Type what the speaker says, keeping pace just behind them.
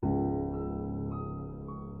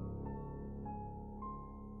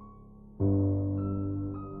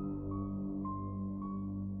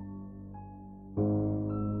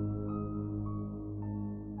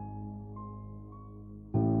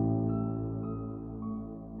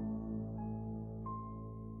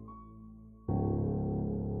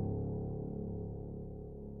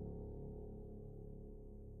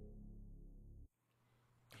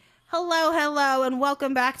Hello, hello, and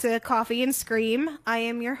welcome back to Coffee and Scream. I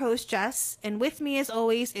am your host, Jess, and with me, as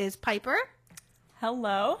always, is Piper.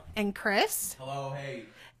 Hello. And Chris. Hello, hey.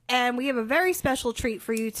 And we have a very special treat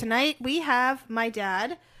for you tonight. We have my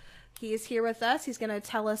dad. He is here with us. He's going to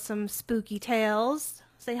tell us some spooky tales.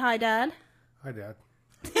 Say hi, Dad. Hi, Dad.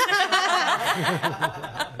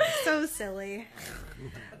 So silly.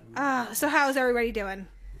 So how's everybody doing?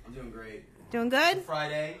 I'm doing great. Doing good? It's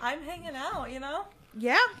Friday. I'm hanging out, you know?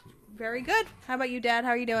 Yeah, very good. How about you, Dad?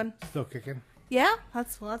 How are you doing? Still kicking. Yeah,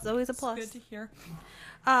 that's always a plus. It's good to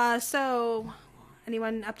hear. So,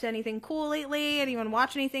 anyone up to anything cool lately? Anyone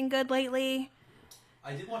watch anything good lately?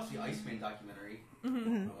 I did watch the Iceman documentary.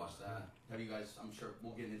 Mm-hmm. I watched that. Have you guys? I'm sure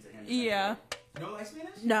we'll get into him. Yeah. You know what Iceman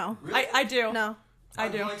is? No. Really? I do. No. I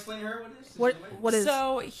Do do. you want to explain to her what it is? What is?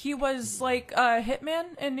 So he was like a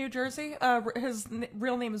hitman in New Jersey. His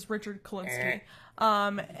real name is Richard Kalinsky.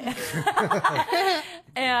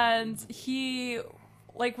 And he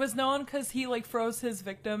like was known because he like froze his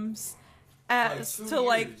victims as Like 2 to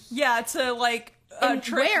like years. yeah to like And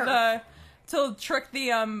trick where?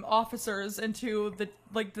 the officers into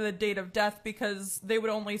the date of death because they would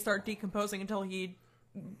only start decomposing until he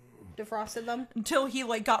Defrosted them?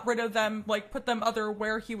 like got rid of them, like put them other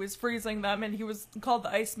where he was freezing them, and he was called the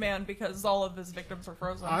Iceman because all of his victims were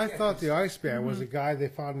frozen. I thought the Iceman was a guy they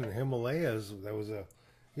found in the Himalayas that was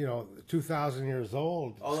 2,000 years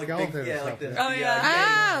old Oh, like skeleton big, or yeah, like something. the. Oh,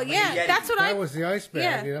 yeah. Yeti. That's what That was the Iceman,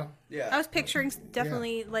 Yeah. you know? Yeah. I was picturing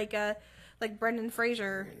definitely like Brendan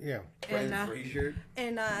Fraser. Yeah. Brendan Fraser.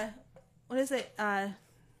 And what is it?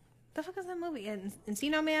 The fuck is that movie?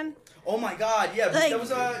 Encino Man? Oh my God! Yeah, Like- that was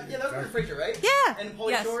Brendan Fraser, right? Yeah. And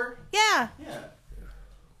Pauly Yes. Shore. Yeah. Yeah.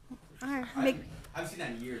 Make, I've seen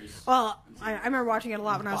that in years. well, I remember watching it a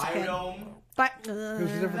lot when I was a kid. Biodome. But It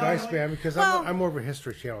was a different No, Iceman because well- I'm more of a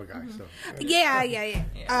History Channel guy. So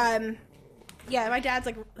yeah. Yeah, my dad's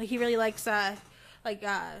like he really likes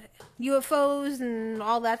UFOs and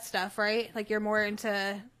all that stuff, right? Like you're more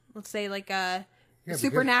into, let's say, because-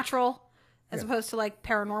 supernatural as opposed to like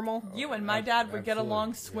paranormal. You and my dad would get Absolutely.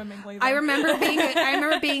 along swimmingly. I then.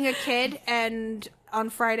 remember being a kid, and on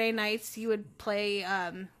Friday nights you would play.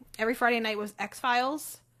 Every Friday night was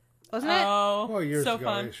X-Files, wasn't it? Oh, well, years so ago,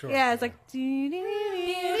 fun. yeah, sure. Yeah, it's like.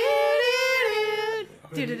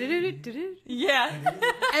 Yeah. And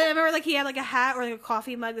I remember like he had like a hat or like a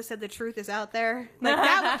coffee mug that said "The truth is out there." Like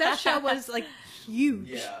that show was like huge.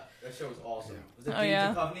 Yeah, that show was awesome. Was it Oh, James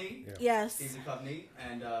yeah. Duchovny? Yes, James Duchovny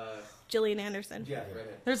and Gillian Anderson. yeah,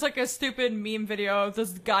 right. There's like a stupid meme video of this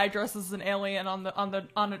guy dressed as an alien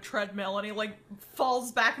on a treadmill, and he like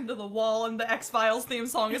falls back into the wall, and the X-Files theme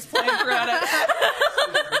song is playing throughout it.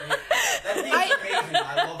 That theme's amazing.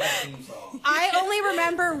 I love that theme song. I only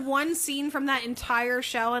remember one scene from that entire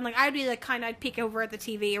show, and like I'd be like I'd peek over at the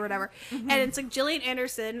TV or whatever, and it's like Gillian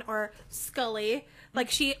Anderson or Scully, like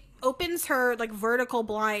she opens her like vertical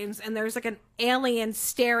blinds, and there's like an alien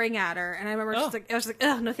staring at her, and I remember I was like,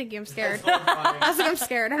 "Ugh, no, thank you, I'm scared." That's horrifying. I was like, "I'm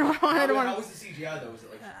scared. I don't want. How was the CGI though? Was it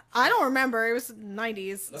like I don't remember. It was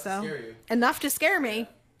 90s, Enough to so scare you. enough to scare me.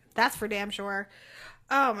 That's for damn sure.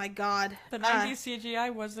 Oh my god. The 90s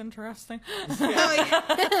CGI was interesting. Or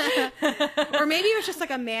maybe it was just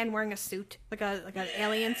like a man wearing a suit, like an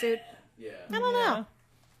alien suit. yeah? I don't know.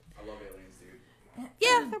 I love aliens, dude.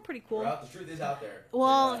 Yeah, they're pretty cool. The truth is out there.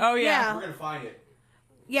 Well, Oh, yeah. yeah. We're gonna find it.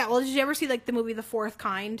 Yeah, well, did you ever see like the movie The Fourth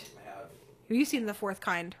Kind? I have. Have you seen The Fourth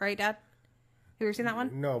Kind, right, Dad? Have you ever seen that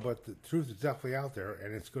one? No, but the truth is definitely out there,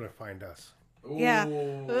 and it's going to find us. Ooh. Yeah.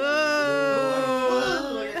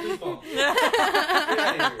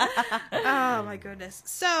 Oh my goodness.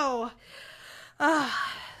 So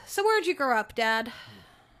where'd you grow up, Dad?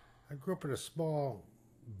 I grew up in a small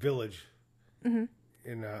village in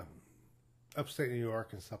upstate New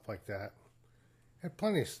York and stuff like that. Had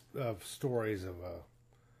plenty of stories of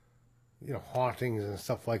hauntings and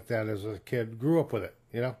stuff like that as a kid. Grew up with it,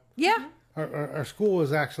 you know. Yeah. Our school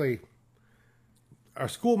was actually our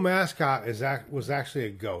school mascot was actually a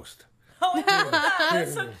ghost. Oh,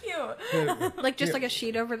 that's so cute. Like just like a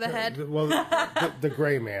sheet over the head. Well, the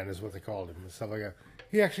gray man is what they called him and stuff like that.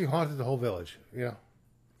 He actually haunted the whole village, you know.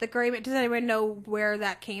 The gray man. Does anyone know where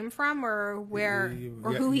that came from, or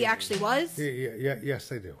who he actually was? Yeah, yes,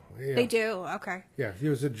 they do. Yeah. They do. Okay. Yeah, he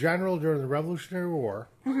was a general during the Revolutionary War.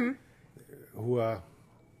 Who,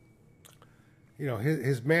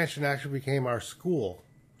 his mansion actually became our school.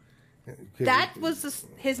 That was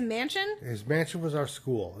his mansion, His mansion was our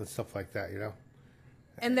school and stuff like that, you know.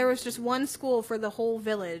 and there was just one school for the whole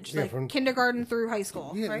village, Yeah, like from kindergarten through high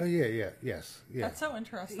school, Yeah, right? yes, yeah. That's so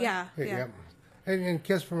interesting. Yeah. Yeah. And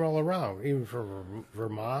kids from all around, even from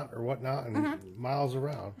Vermont or whatnot, and miles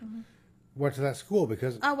around, went to that school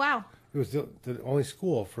because Oh wow. it was the only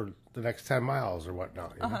school for the next 10 miles or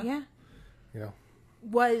whatnot. You know? Yeah. You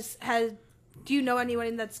know? Do you know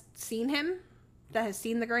anyone that's seen him? That has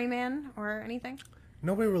seen the Gray Man or anything?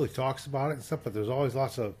 Nobody really talks about it and stuff, but there was always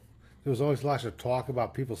lots of talk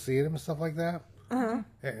about people seeing him and stuff like that.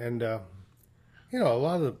 And you know, a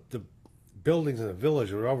lot of the buildings in the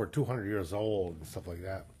village are over 200 years old and stuff like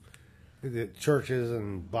that. The churches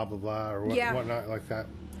and blah blah blah or whatnot like that.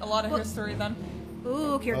 A lot of history then.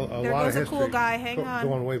 Ooh, here, A there lot goes of a cool history guy. Hang on.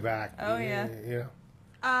 going way back. Oh, yeah. You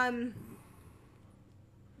know.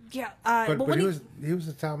 Yeah. But when he was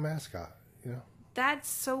the town mascot. You know. That's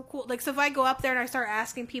so cool. Like, so if I go up there and I start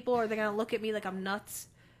asking people, are they gonna look at me like I'm nuts?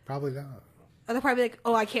 Probably not. Or they're probably like,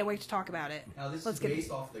 "Oh, I can't wait to talk about it." Now this is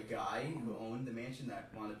based off the guy who owned the mansion that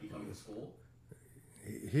wound up becoming the school.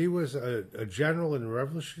 He was a general in the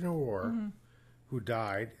Revolutionary War who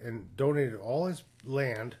died and donated all his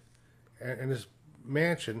land and his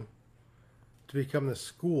mansion to become the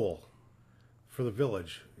school for the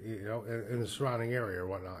village, you know, in the surrounding area or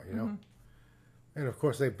whatnot, you know. And of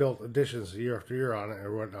course, they built additions year after year on it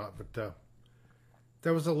or whatnot. But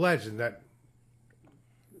there was a legend that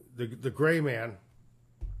the Gray Man,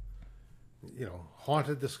 you know,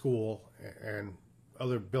 haunted the school and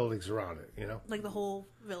other buildings around it, you know. Like the whole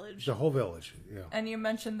village. The whole village, yeah. And you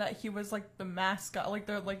mentioned that he was like the mascot, like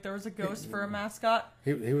there was a ghost for a mascot.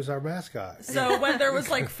 He was our mascot. So when there was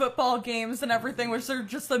like football games and everything, was there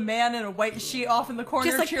just a man in a white sheet off in the corner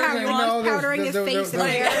Just like cheering you powdering, on? powdering his face in the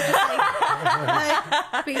air. Just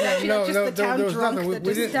like, because actually that's just the town there was drunk nothing. that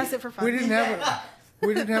just does it for fun. We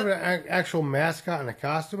didn't have an actual mascot and a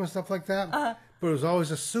costume and stuff like that. But it was always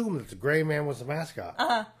assumed that the Gray Man was the mascot.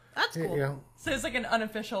 That's cool. You know. So it's like an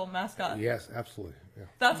unofficial mascot. Yes, absolutely. Yeah.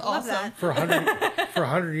 That's Love awesome. that. For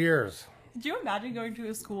 100 years. Do you imagine going to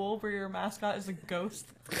a school where your mascot is a ghost?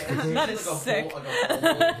 That That is sick. Or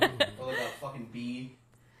like a fucking bee.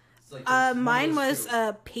 It's like Mine was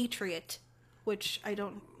a patriot, which I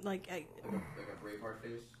don't like. like a Braveheart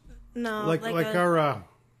face. No, Like a, our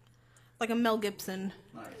like a Mel Gibson.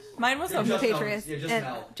 Nice. Mine was You're a just Patriot. Mel. Yeah, just and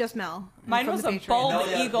Mel. Just Mel. Mine From was the a Patriot. bald Mel,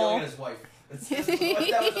 yeah, eagle. yelling at his wife. That was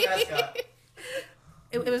the mascot.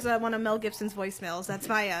 It was one of Mel Gibson's voicemails. That's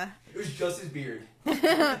my. It was just his beard.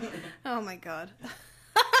 Oh my god.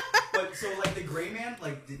 But so, like the Gray Man,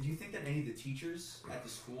 like, did you think that any of the teachers at the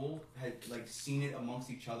school had like seen it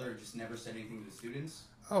amongst each other and just never said anything to the students?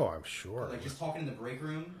 Oh, I'm sure. Like just talking in the break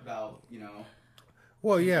room about, you know.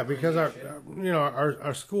 Well, yeah, because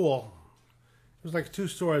our school was like 2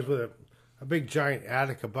 stories with a big giant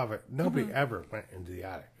attic above it. Nobody ever went into the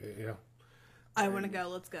attic, you know. I want to go.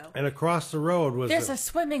 Let's go. And across the road was There's a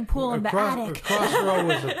swimming pool in the attic. Across the road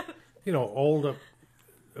was a, you know, old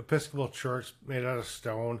Episcopal church made out of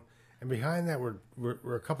stone, and behind that were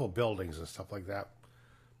a couple of buildings and stuff like that.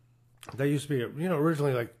 They used to be, you know,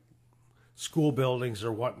 originally like school buildings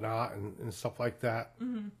or whatnot and stuff like that.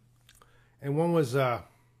 And one was, you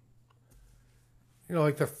know,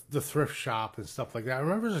 like the thrift shop and stuff like that. I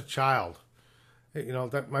remember as a child, you know,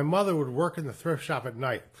 that my mother would work in the thrift shop at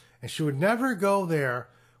night, and she would never go there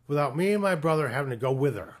without me and my brother having to go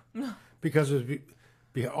with her, because it would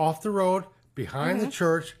be off the road, behind the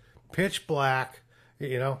church, pitch black,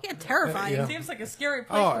 you know. Yeah, terrifying. You know. Seems like a scary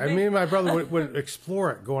place Oh, to and be. me and my brother would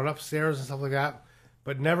explore it, going upstairs and stuff like that,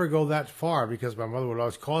 but never go that far because my mother would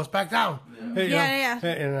always call us back down. You know? Yeah.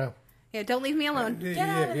 And, Yeah, don't leave me alone. Get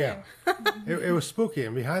out of there. it was spooky,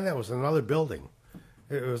 and behind that was another building.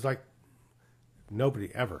 It was like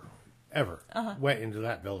nobody ever went into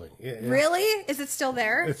that building. Yeah. Really? Is it still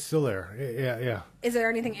there? It's still there. Yeah. Is there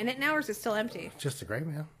anything in it now, or is it still empty? Just a Gray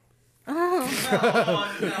Man.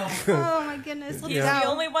 Oh, no. Oh my goodness! Let's He's go. the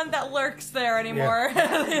only one that lurks there anymore.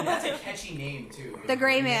 That's a catchy name too. The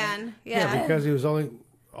Gray Man. Yeah. Because he was only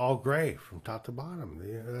all gray from top to bottom.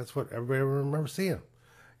 You know, that's what everybody remembers seeing.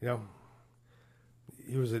 You know,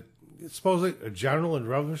 he was supposedly a general in the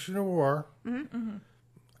Revolutionary War,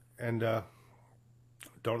 and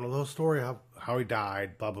don't know the whole story how he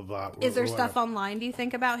died. Blah blah blah. Is there stuff online? Do you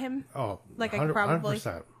think about him? Oh, Like I could probably.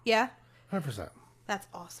 100%. Yeah. 100%. That's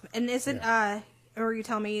awesome. And isn't or you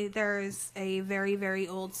tell me there's a very, very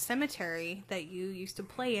old cemetery that you used to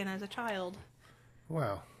play in as a child?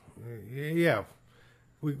 Wow. Yeah.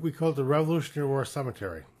 We call it the Revolutionary War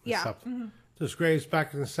Cemetery. and Yeah. Stuff. There's graves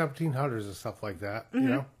back in the 1700s and stuff like that, you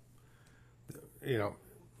know? You know,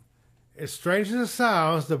 as strange as it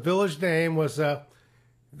sounds, the village name was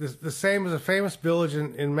the same as a famous village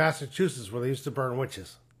in Massachusetts where they used to burn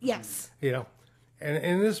witches, Yes. you know? And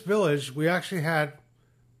in this village, we actually had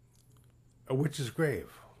a witch's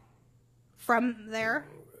grave. From there?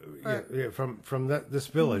 From this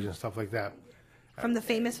village and stuff like that. From the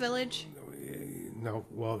famous village? No,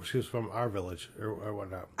 well, she was from our village or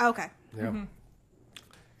whatnot. Okay. Yeah.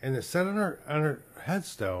 And it said on her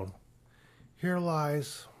headstone, "Here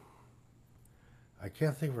lies." I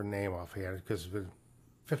can't think of her name offhand because it's been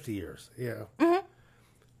 50 years. Yeah. You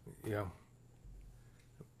know,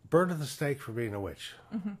 burned at the stake for being a witch.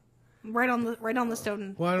 Right on the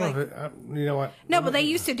stone. Well, I don't know if you know what. No, but they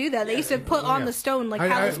used to do that. They used to put on the stone like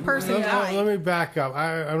how this person died. Let me back up.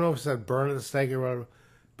 I don't know if it said burn at the stake or whatever,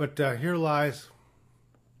 but here lies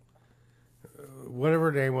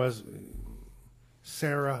whatever her name was,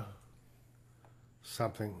 Sarah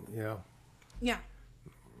something, Yeah.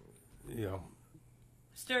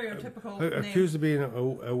 Stereotypical name. Accused of being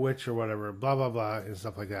a witch or whatever, blah blah blah, and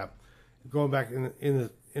stuff like that. Going back into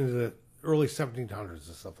the early 1700s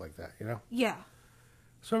and stuff like that, Yeah.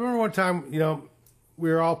 So I remember one time, we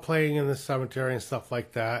were all playing in the cemetery and stuff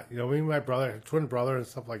like that. Me and my brother, twin brother, and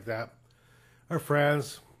stuff like that. Our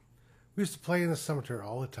friends, we used to play in the cemetery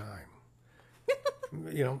all the time.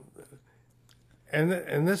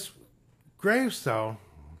 And this gravestone,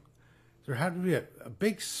 there had to be a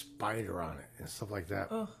big spider on it and stuff like that.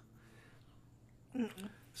 Ugh.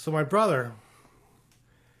 So my brother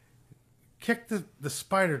kicked the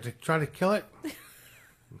spider to try to kill it,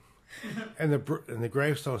 and the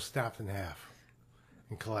gravestone snapped in half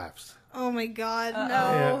and collapsed. Oh my God!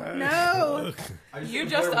 Uh-oh. No. You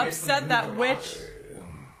just upset that witch.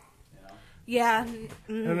 Yeah.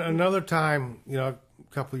 And another time, a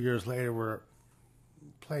couple of years later, we're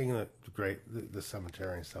playing in the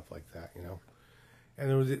cemetery and stuff like that, and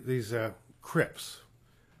there was these crypts,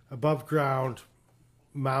 above ground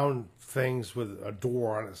mound things with a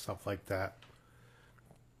door on it and stuff like that.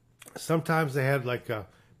 Sometimes they had like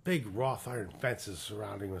big wrought iron fences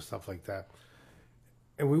surrounding them and stuff like that.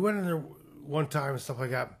 And we went in there one time and stuff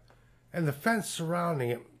like that, and the fence surrounding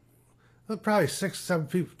it, was probably 6, 7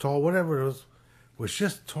 feet tall, whatever it was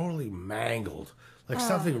just totally mangled, like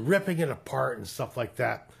something ripping it apart and stuff like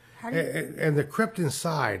that. And the crypt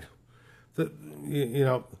inside, there's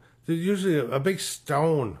usually a big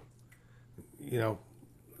stone,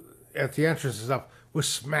 at the entrance and stuff, was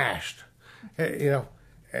smashed, and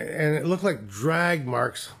it looked like drag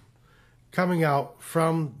marks coming out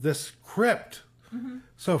from this crypt.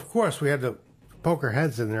 So of course we had to poke our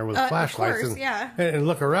heads in there with flashlights and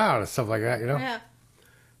look around and stuff like that, Yeah.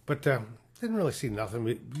 But didn't really see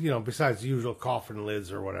nothing, besides the usual coffin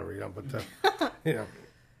lids or whatever, but There,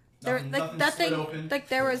 Nothing like that split thing, open. like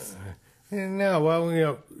there was. no,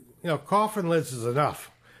 well, coffin lids is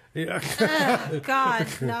enough. God,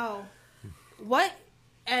 no. What?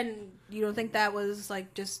 And you don't think that was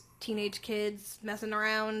like just teenage kids messing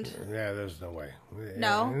around? Yeah, there's no way.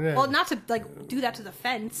 No. Yeah. Well, not to like do that to the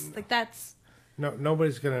fence. Like that's. No,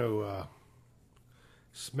 nobody's gonna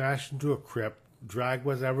smash into a crypt, drag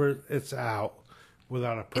whatever it's out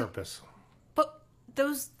without a purpose. But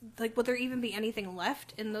those, like, would there even be anything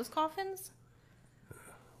left in those coffins?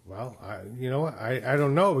 Well, you know what? I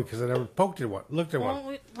don't know because I never looked at one.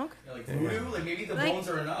 Okay. Yeah, like voodoo, like maybe the Like- bones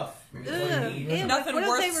are enough. Maybe that's what Ugh, you need. ew. Nothing What if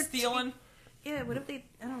they worth were stealing. Yeah. What if they?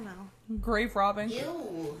 I don't know. Grave robbing.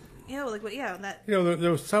 Yeah. Like what? Yeah. That.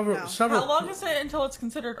 There was several. No. How long is it until it's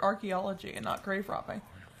considered archaeology and not grave robbing?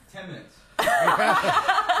 10 minutes.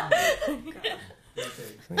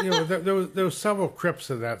 There was several crypts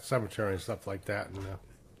in that cemetery and stuff like that.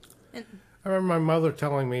 And, I remember my mother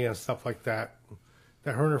telling me and stuff like that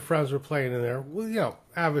her and her friends were playing in there. Well,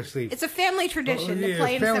 obviously. it's a family tradition to yeah,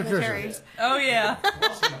 play in family cemeteries. Oh yeah. What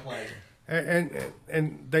else can I play?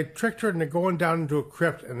 And they tricked her into going down into a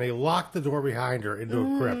crypt, and they locked the door behind her into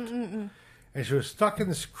a crypt. And she was stuck in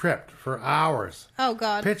this crypt for hours. Oh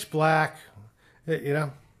God. Pitch black,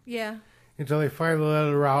 Yeah. until they finally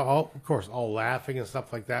let her out. Of course, all laughing and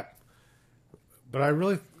stuff like that. But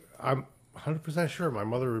I'm 100% sure my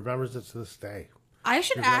mother remembers it to this day. I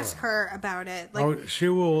should ask her about it. Like, She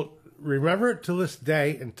will remember it to this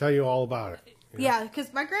day and tell you all about it. yeah,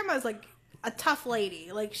 because my grandma's like a tough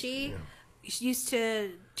lady. Like she used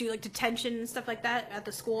to do like detention and stuff like that at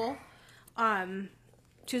the school.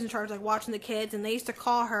 She was in charge of like watching the kids, and they used to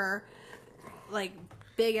call her like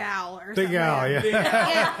Big Al or something. Big Al, yeah.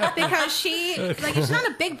 Yeah, because she's not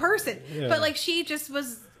a big person, but like she just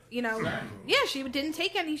was, she didn't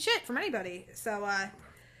take any shit from anybody. So,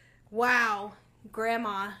 wow,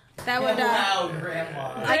 Grandma, that would. Wow,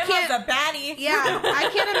 Grandma. I can't. Grandma's a baddie. Yeah, I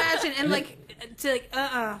can't imagine. And like to like,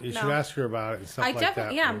 You no. should ask her about it and stuff I like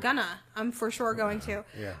definitely, that. I'm for sure going to.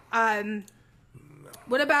 Yeah.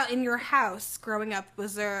 What about in your house growing up?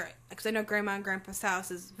 Was there? Because I know Grandma and Grandpa's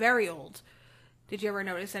house is very old. Did you ever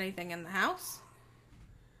notice anything in the house?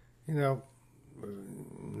 You know,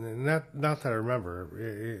 not that I remember,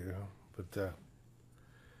 you know, but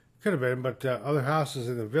could have been. But other houses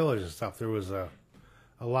in the village and stuff, there was a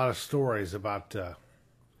lot of stories about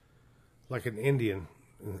like an Indian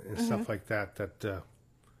and stuff like that. That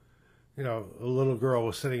you know, a little girl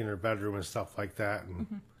was sitting in her bedroom and stuff like that,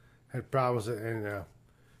 and had problems and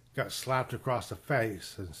got slapped across the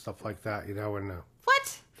face and stuff like that. You know, and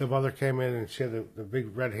What? the mother came in and she had the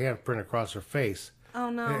big red handprint across her face. Oh,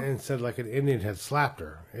 no. And said like an Indian had slapped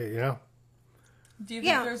her, you know? Do you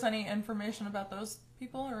think there's any information about those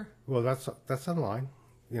people, or? Well, that's online,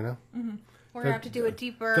 you know? We're gonna have to do a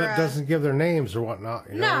deeper. That doesn't give their names or whatnot,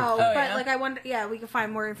 you know? No, Oh, but yeah. like I wonder. Yeah, we can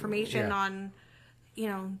find more information Yeah. on, you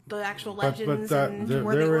know, the actual But legends and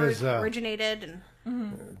where they originated,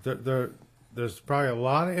 and There's probably a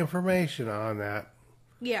lot of information on that.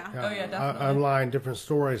 yeah, Oh, yeah, definitely. Online, different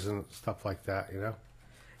stories and stuff like that, you know?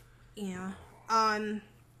 yeah.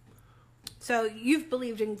 So you've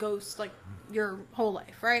believed in ghosts like your whole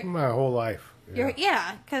life, right? My whole life.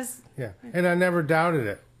 Yeah, because Yeah. And I never doubted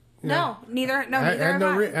it. you know? neither I have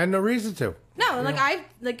I. had no reason to. No, like I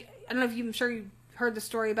don't know if I'm sure you heard the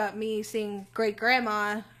story about me seeing great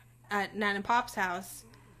grandma at Nan and Pop's house.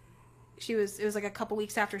 It was like a couple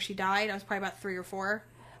weeks after she died. I was probably about 3 or 4.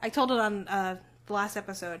 I told it on the last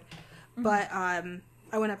episode, but I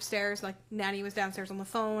went upstairs. Like Nanny was downstairs on the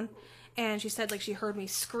phone, and she said like she heard me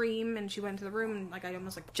scream, and she went into the room, and like I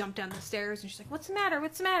almost like jumped down the stairs, and she's like, "What's the matter?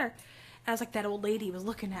 What's the matter?" And I was like, "That old lady was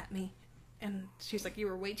looking at me," and she's like, "You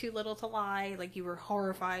were way too little to lie. Like you were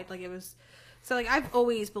horrified. Like it was." So like I've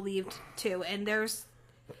always believed too, and there's,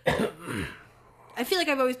 I feel like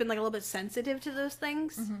I've always been like a little bit sensitive to those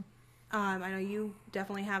things. I know you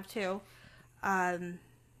definitely have too.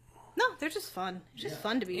 No, they're just fun. It's just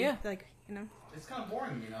fun to be like, you know. It's kind of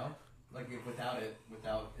boring, you know, like without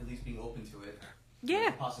at least being open to it. Yeah.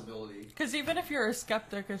 Like, possibility. Because even if you're a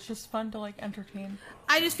skeptic, it's just fun to like entertain.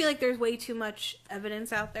 I just feel like there's way too much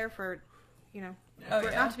evidence out there for, you know, for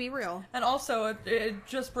it not to be real. And also, it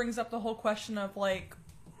just brings up the whole question of like,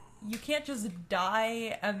 you can't just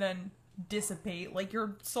die and then dissipate. Like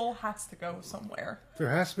your soul has to go somewhere. There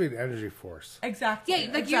has to be an energy force. Exactly.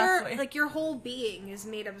 Yeah, like exactly. your whole being is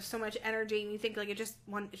made up of so much energy, and you think like it's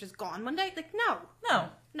just gone one day. Like no,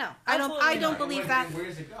 I Absolutely don't not. believe that. Where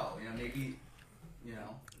does it go? You know, maybe, you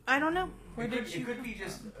know. I don't know. It could be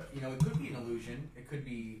just, you know, it could be an illusion. It could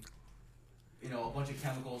be, you know, a bunch of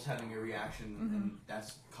chemicals having a reaction, and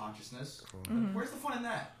that's consciousness. Where's the fun in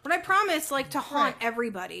that? But I promise, like, to haunt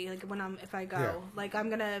everybody, like if I go, Yeah. like I'm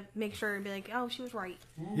gonna make sure and be like, oh, she was right.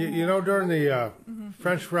 You know, during the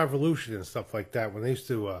French Revolution and stuff like that, when they used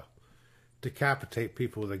to decapitate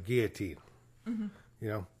people with a guillotine, you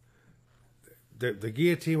know, the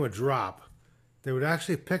guillotine would drop. They would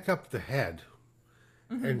actually pick up the head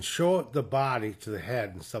and show the body to the head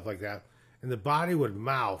and stuff like that. And the body would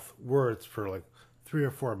mouth words for like 3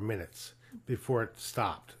 or 4 minutes before it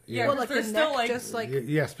stopped. Yeah, Well, like there's the still neck, like just like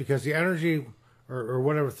Yes, because the energy or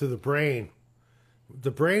whatever through the brain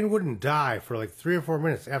wouldn't die for like 3 or 4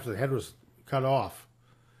 minutes after the head was cut off.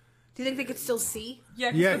 do you think they could still see?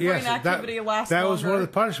 yeah, because the brain activity lasts that longer. was one of the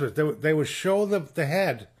punishments. They would show the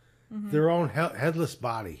head, their own headless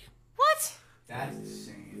body. What? That's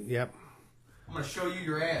insane. Yep. I'm gonna show you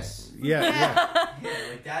your ass. Yeah. Yeah,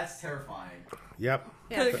 like that's terrifying. Yep.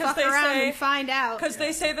 Yeah, 'Cause fuck they around say- and find out. Because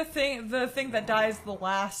they say the thing that dies the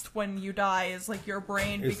last when you die is like your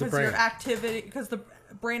brain, It's the because your brain. activity, because the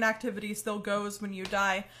brain activity still goes when you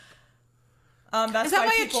die. That's Is that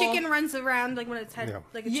why people, a chicken runs around like when it's head, Yeah.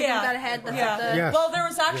 like a chicken without a head? That's like the, Yes. Well, there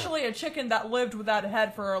was actually a chicken that lived without a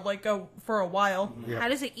head for a while. Yeah. How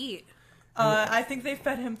does it eat? I think they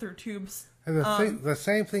fed him through tubes. And the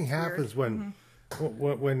same thing happens when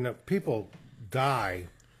people die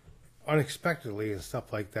unexpectedly and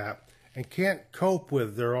stuff like that, and can't cope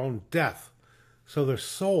with their own death, so their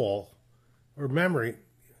soul or memory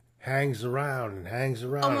hangs around and hangs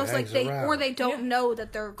around. Almost and like hangs around. they don't know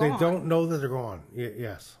that they're They gone. don't know that they're gone.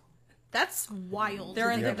 Yes. That's wild. They're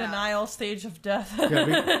to in the think about. denial stage of death.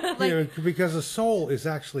 Yeah, you know, because the soul is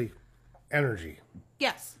actually energy.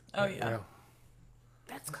 Yes, Oh yeah. You know?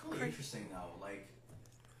 that's It's really crazy. interesting though, like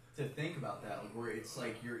to think about that, like where it's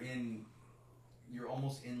like you're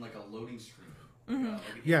almost in like a loading screen. You know, like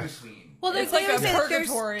an Yes. in-between. Well, It's they like always a say that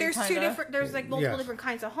purgatory, there's two kinda. different. There's like multiple Yes. different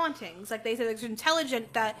kinds of hauntings. Like they say, there's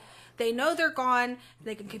intelligent that they know they're gone,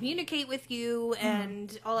 they can communicate with you,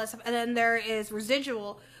 and all that stuff. And then there is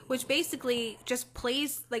residual, which basically just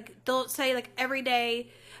plays like they'll say like every day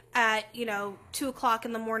at 2:00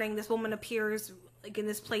 in the morning, this woman appears like in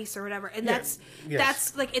this place or whatever, and Yeah. that's Yes.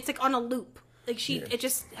 that's like it's like on a loop. like it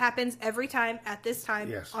just happens every time at this time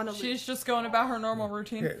Yes. on a loop. She's just going about her normal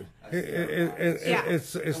routine.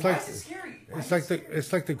 It's Why like is it scary?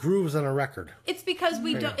 it's like the grooves on a record. It's because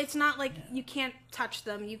we don't. It's not like you can't touch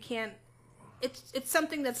them. You can't. It's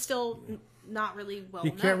something that's still not really well.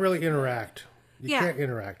 You can't really interact. You Yeah. can't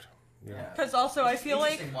interact. Because also, I feel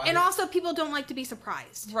like, And also, people don't like to be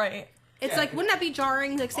surprised. right. It's Yeah, like, wouldn't that be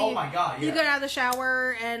jarring? Like, say Oh my God, you yeah. get out of the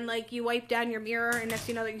shower and like you wipe down your mirror, and next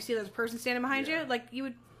thing you know that you see there's a person standing behind Yeah. you. Like you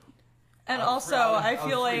would. And I was also, I free.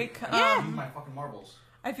 feel like, Yeah. Use my fucking marbles.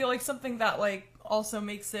 I feel like something that like also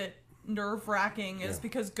makes it nerve-wracking is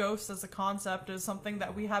because ghosts as a concept is something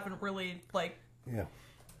that we haven't really like Yeah.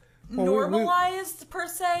 normalized per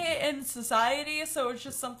se in society, so it's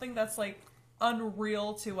just something that's like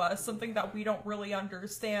unreal to us, something that we don't really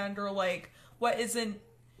understand, or like what isn't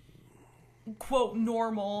quote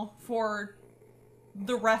normal for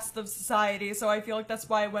the rest of society. So I feel like that's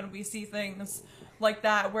why when we see things like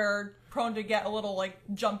that, we're prone to get a little like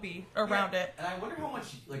jumpy around it. And I wonder how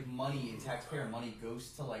much like money and taxpayer money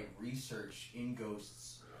goes to like research in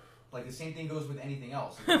ghosts. Like the same thing goes with anything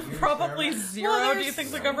else. Like, weird Probably experiments. zero. Well, Do you there's-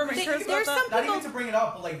 think the government There- cares about there's that? some- Not even people- to bring it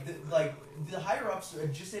up, but like the higher ups are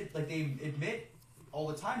just like they admit all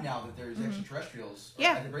the time now that there's extraterrestrials.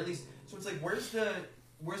 Yeah. At the very least. So it's like where's the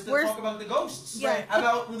Where's- talk about the ghosts? Yeah. How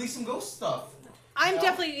about release some ghost stuff? I'm No.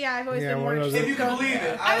 definitely I've always Yeah, been more one of those- interested. If you can believe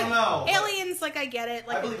it, I don't know. Aliens, like I get it,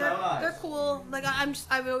 like believe they're my own eyes. they're cool. Like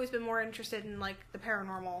I've always been more interested in like the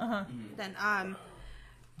paranormal than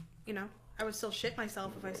you know, I would still shit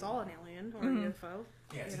myself if I saw an alien or a UFO.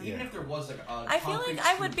 Yeah, so You know? even if there was like a I feel like concrete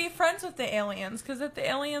I would truth- be friends with the aliens, because if the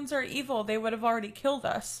aliens are evil, they would have already killed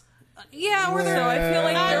us. Yeah, or So they're. I feel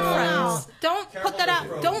like I they're don't know. friends. Don't Careful put that out.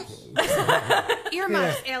 with Don't probes.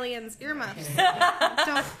 earmuffs, aliens, earmuffs.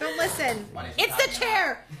 don't listen. My name's It's the Pat.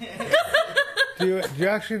 chair. Do you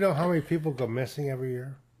actually know how many people go missing every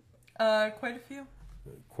year? Quite a few.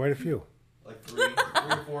 Quite a few. Like three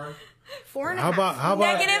or four. 4.5. How about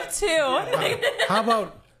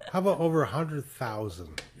 -2. how about over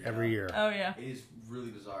 100,000 every year? Oh yeah. It is really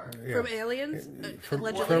bizarre. Yeah. From aliens, From-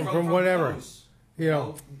 allegedly. from whatever. those, You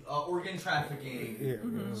know, organ trafficking,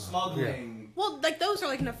 Yeah. smuggling. Well, like those are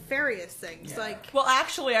like nefarious things. Yeah. Like Well,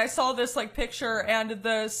 actually, I saw this like picture, and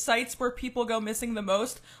the sites where people go missing the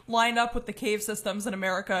most line up with the cave systems in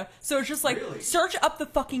America. So it's just like Really? search up the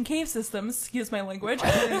fucking cave systems. Excuse my language.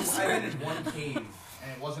 I've been in one cave,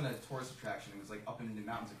 and it wasn't a tourist attraction. It was like up in the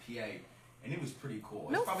mountains of PA, and it was pretty cool.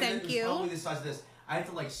 No, It's probably, thank it was you. Probably the size of this. I had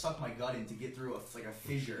to like suck my gut in to get through a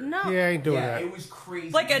fissure. no, yeah, I ain't doing Yeah, that. it was crazy.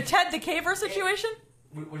 Like a Ted the Caver situation.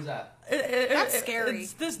 What is that? That's scary.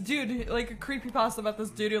 It's this dude, like a creepypasta about this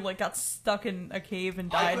dude who like got stuck in a cave and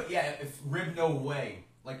died. If rib no way.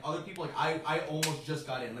 Like other people, like I almost just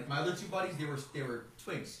got in. Like my other two buddies, they were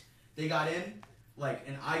twigs. They got in, like,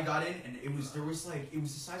 and I got in, and it was the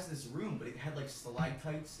size of this room, but it had like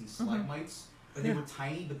stalactites and stalagmites, but they were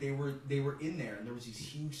tiny, but they were in there, and there was these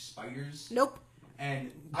huge spiders. nope.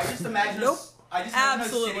 And I just imagine Nope. I just imagine us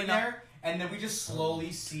Absolutely sitting not. there, and then we just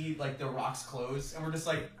slowly see like the rocks close, and we're just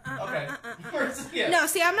like, okay, We're just- yeah. No,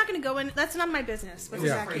 see, I'm not gonna go in. That's not my business. It What's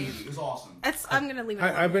was that crazy. cave? It was awesome. I'm gonna leave it.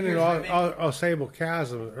 alone. I've been in Here's my thing. Au Sable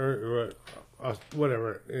Chasm or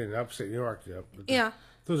whatever in upstate New York. Yeah, but Yeah.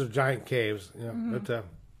 those are giant caves. Yeah, but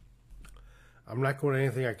I'm not going to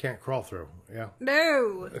anything I can't crawl through. Yeah,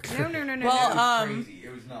 No. It Well, was crazy.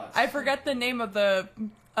 It was nuts. I forget the name of the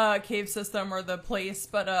cave system or the place,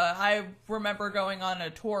 but I remember going on a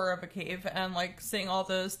tour of a cave and like seeing all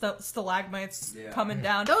the stalagmites Yeah. coming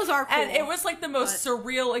down. Those are cool, and it was like the most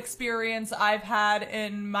surreal experience I've had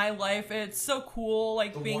in my life. It's so cool,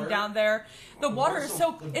 like The being water- down there. The water is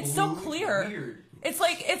so like, it's so blue, it's clear. weird. It's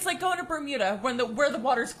like going to Bermuda where the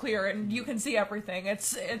water's clear and you can see everything.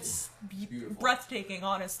 It's beautiful. breathtaking,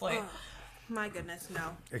 honestly. Oh, my goodness,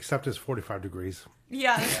 no. except it's 45 degrees.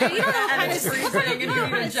 Yeah, You don't know what kind and of it's freezing and you you don't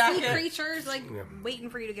need know a how to see jacket. creatures like waiting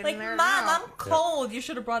for you to get Like, in there. Mom, No. I'm cold. You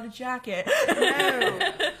should have brought a jacket.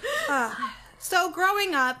 No. So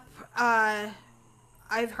growing up,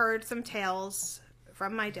 I've heard some tales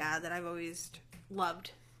from my dad that I've always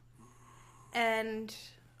loved, and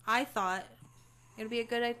I thought it'd be a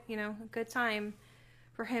good time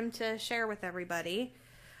for him to share with everybody.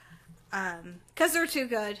 Because they're too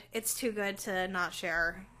good. It's too good to not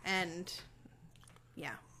share, and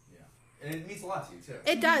yeah. Yeah. And it means a lot to you too.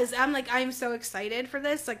 It does. I'm so excited for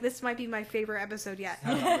this. Like, this might be my favorite episode yet.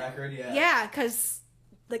 Have it on record, yeah. Yeah, because,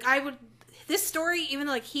 like, this story, even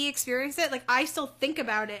though, like, he experienced it, like, I still think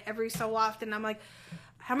about it every so often. I'm like,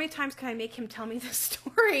 how many times can I make him tell me this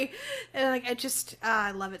story? And, like,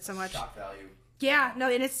 I love it so much. Shock value. Yeah, no,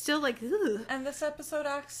 and it's still like, ugh. And this episode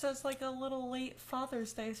acts as like a little late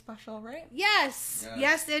Father's Day special, right? Yes,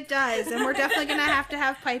 it does. And we're definitely going to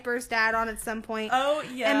have Piper's dad on at some point. Oh,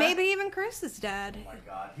 yeah. And maybe even Chris's dad. Oh my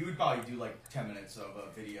god. He would probably do like 10 minutes of a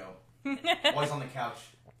video while he's on the couch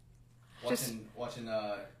watching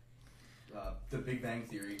The Big Bang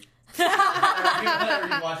Theory. Whatever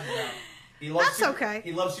he watches now. That's okay.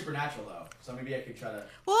 He loves Supernatural though, so maybe I could try to.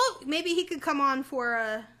 Well, maybe he could come on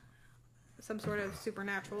for some sort of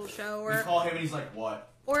supernatural show, or We call him and he's like, what?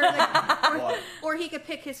 or like, What? or he could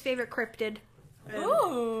pick his favorite cryptid.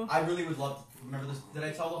 Ooh. I really would love to remember this. Did I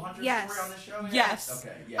tell the Hunter Yes. story on this show? Yes.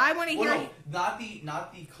 Okay. Yeah. I wanna hear- No, not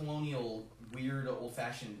the colonial weird old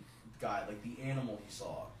fashioned guy, like the animal he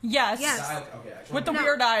saw. Yes. Yes. Okay. I With the No.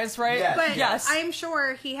 weird eyes, right? Yes. But Yes. I'm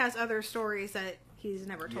sure he has other stories that he's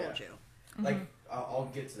never told Yeah. you. Like I'll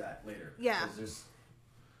get to that later. Yeah. 'Cause there's-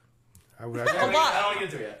 I would A actually, lot. I don't want to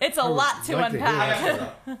get to it yet. It's a lot to like to hear unpack. I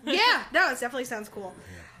got stuff. Yeah, no, it definitely sounds cool.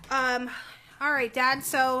 All right, Dad.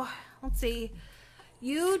 So let's see.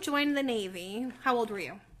 You joined the Navy. How old were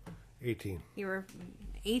you? 18. You were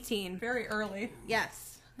 18. Very early.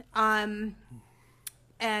 Yes. And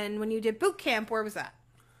when you did boot camp, where was that?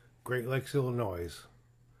 Great Lakes, Illinois.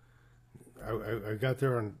 I got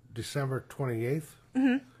there on December 28th.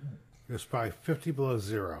 Mm-hmm. It was probably 50 below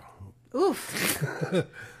zero. Oof.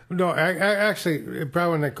 No, I actually, it probably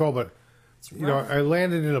wasn't that cold, but, you know, I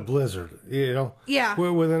landed in a blizzard, you know? Yeah.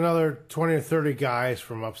 With another 20 or 30 guys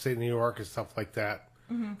from upstate New York and stuff like that.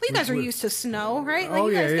 Well, you guys are used to snow, right? Like, Oh,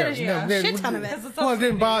 you yeah, guys yeah. get a shit ton of it. it's Well, also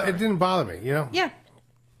it didn't bother me, you know? Yeah.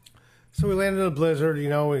 So we landed in a blizzard, you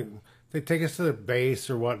know, they take us to the base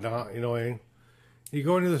or whatnot, you know what I mean? You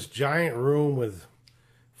go into this giant room with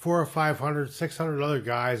 400 or 500, 600 other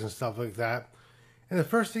guys and stuff like that. And the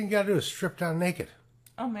first thing you got to do is strip down naked.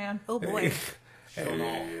 Oh, man. Oh boy.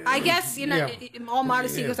 I guess Yeah. all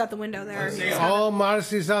modesty goes out the window there. All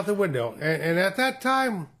modesty's out the window. And at that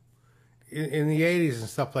time, in the 80s and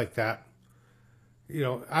stuff like that, you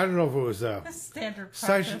know, I don't know if it was a Standard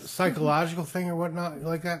practice. psychological thing or whatnot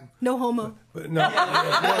like that. No homo. But no.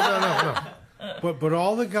 But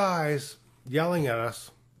all the guys yelling at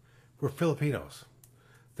us were Filipinos.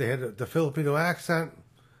 They had the Filipino accent.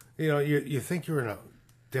 You know, you think you're in a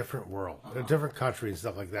different world, a different country and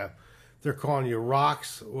stuff like that. They're calling you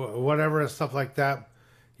rocks, whatever and stuff like that.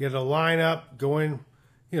 You had to line up, go in,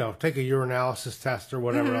 you know, take a urinalysis test or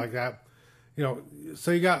whatever like that. You know,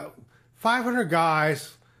 so you got 500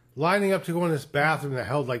 guys lining up to go in this bathroom that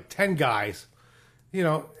held like 10 guys. You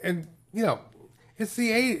know, and, you know, it's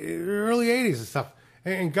the early 80s and stuff.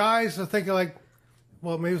 And guys are thinking like,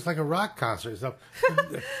 well, maybe it's like a rock concert and stuff.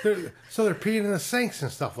 So they're peeing in the sinks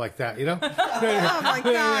and stuff like that, you know? Oh my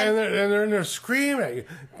God. And they're screaming at you.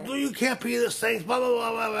 You can't pee in the sinks, blah, blah,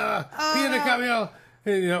 blah, blah, blah. Pee in the cup, you know.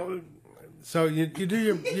 And, you know, so you do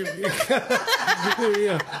your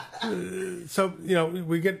so, you know,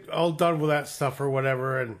 we get all done with that stuff or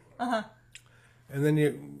whatever. And and then,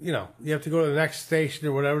 you know, you have to go to the next station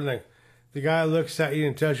or whatever. And the guy looks at you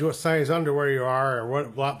and tells you what size underwear you are or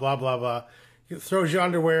what, blah, blah, blah, blah. He throws you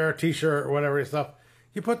underwear, t-shirt, or whatever stuff.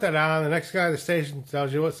 You put that on. The next guy at the station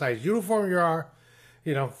tells you what size uniform you are.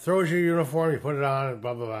 You know, throws your uniform, you put it on, and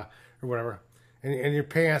blah blah blah, or whatever. And your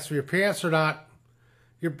pants are not.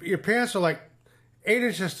 Your pants are like 8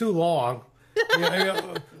 inches too long.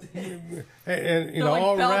 And you know, like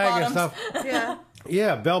all bell rag and bottoms. stuff. Yeah.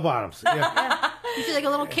 Yeah, bell bottoms. Yeah, You feel like a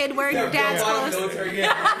little kid wearing your dad's clothes.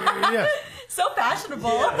 yeah. So fashionable.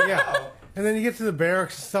 Yeah. And then you get to the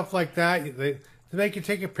barracks and stuff like that. They make you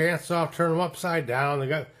take your pants off, turn them upside down. They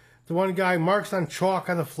got the one guy marks on chalk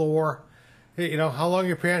on the floor, you know, how long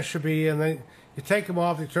your pants should be. And then you take them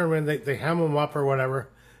off, they turn them in, they hem them up or whatever,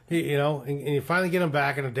 you know, and you finally get them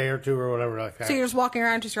back in a day or two or whatever like that. So you're just walking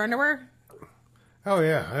around just your underwear Oh,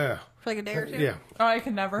 yeah. for like a day or two? Yeah. Oh, I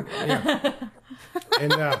can never.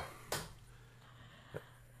 And,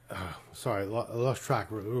 sorry, I lost track.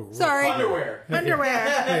 Sorry. Underwear. Underwear.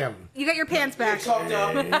 Yeah. You got your pants back. Chalked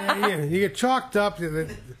up. Yeah, you get chalked up, you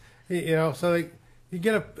know. So you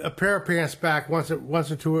get a pair of pants back once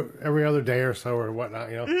or two every other day or so or whatnot,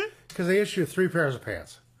 you know, because they issue 3 pairs of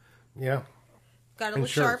pants, you know, Got to and look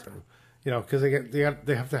shirts, sharp. you know, because they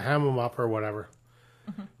have to hem them up or whatever,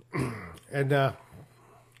 and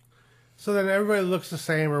so then everybody looks the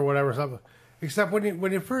same or whatever, something, except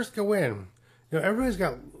when you first go in, you know, everybody's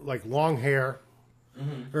got like long hair.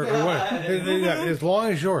 Or what, as long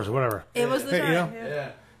as yours, or whatever. It was the Hey, time. you know? Yeah.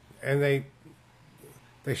 Yeah. And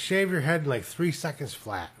they shave your head in like 3 seconds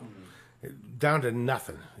flat, down to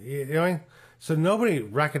nothing. You know what I mean? So nobody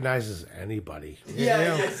recognizes anybody.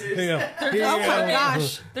 Yeah, Oh my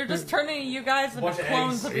gosh. They're just turning you guys into Bunch of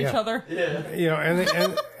clones eggs. of each other.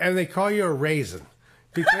 Yeah. And they call you a raisin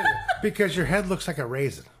because your head looks like a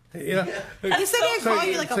raisin. You said they call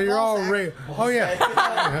you like a you're ball all sack. oh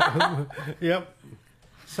yeah. Yep.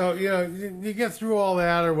 So you get through all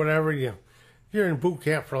that or whatever. You're in boot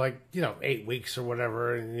camp for 8 weeks or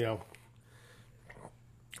whatever, and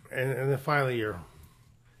and then finally you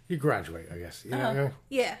graduate, I guess.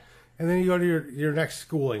 Yeah. And then you go to your next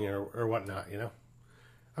schooling or whatnot.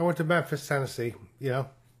 I went to Memphis, Tennessee.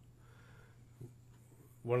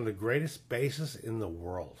 One of the greatest bases in the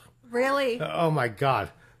world. Really? Oh my God.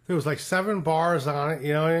 There was 7 bars on it,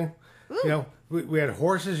 you know what I mean? We had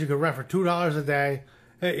horses you could rent for $2 a day,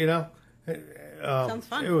 Sounds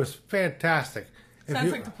fun. It was fantastic.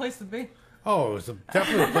 Sounds like the place to be. Oh, it was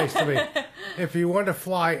definitely a place to be. If you wanted to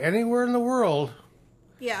fly anywhere in the world,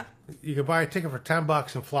 Yeah. you could buy a ticket for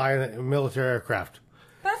 $10 and fly in a military aircraft.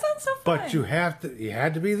 That sounds so fun. But you had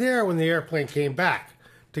to be there when the airplane came back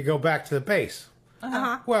to go back to the base.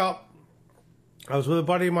 Well, I was with a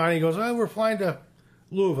buddy of mine. He goes, "Oh, we're flying to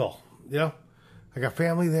Louisville. I got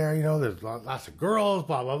family there. There's lots of girls.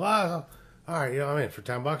 Blah blah blah." All right, I'm in for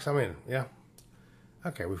 $10. I'm in. Yeah.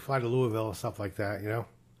 Okay, we fly to Louisville and stuff like that.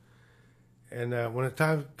 And when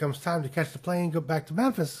comes time to catch the plane and go back to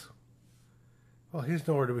Memphis, well, he's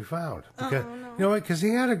nowhere to be found because because he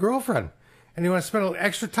had a girlfriend and he wanted to spend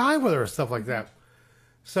extra time with her and stuff like that.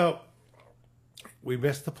 So we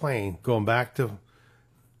missed the plane going back to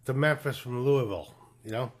Memphis from Louisville.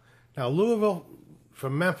 Now Louisville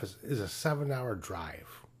from Memphis is a 7-hour drive.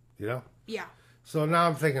 Yeah. So now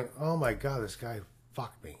I'm thinking, oh my God, this guy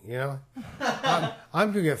fucked me.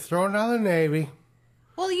 I'm gonna get thrown out of the Navy.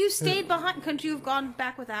 Well, you stayed behind. Couldn't you have gone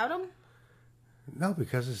back without him? No,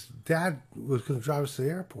 because his dad was going to drive us to the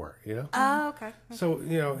airport, Oh, okay. So,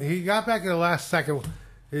 he got back at the last second.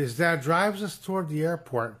 His dad drives us toward the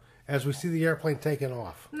airport as we see the airplane taking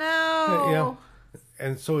off. No.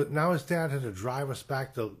 And so now his dad had to drive us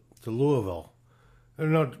back to Louisville.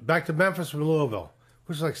 No, back to Memphis from Louisville,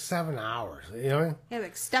 which is 7 hours. You know what I mean? Yeah,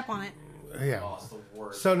 step on it. Yeah. Oh, it's the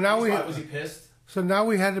worst. So now Was he pissed? So now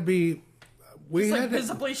we had to be. We Just had to,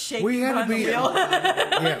 visibly shaking we had to behind be,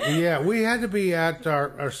 the wheel. yeah, we had to be at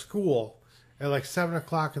our school at 7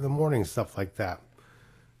 o'clock in the morning and stuff like that.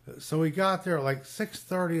 So we got there at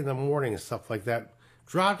 6:30 in the morning and stuff like that.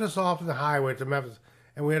 Dropped us off on the highway to Memphis,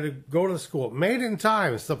 and we had to go to the school. Made it in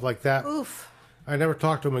time and stuff like that. Oof. I never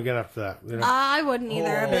talked to him again after that. I wouldn't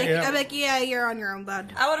either. I'd be Yeah. like, yeah, you're on your own,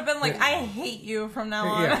 bud. I would have been like, I hate you from now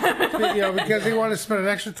on. Yeah, because he wanted to spend an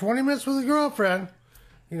extra 20 minutes with a girlfriend.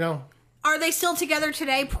 Are they still together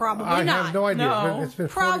today? Probably I not. have no idea. No. It's been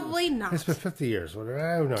Probably not. It's been 50 years. Whatever.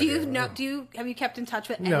 I have no Do you idea. know? Have you kept in touch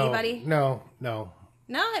with No, anybody? No. No,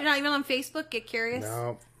 not even on Facebook. Get curious.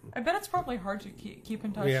 No. I bet it's probably hard to keep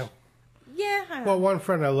in touch. Yeah. Yeah. I Well, one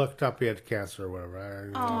friend I looked up, he had cancer or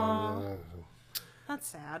whatever. That's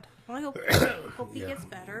sad. Well, I hope he gets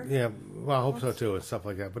better. Yeah, well, I hope so too, and stuff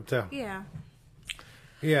like that. But Yeah.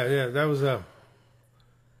 yeah, that was a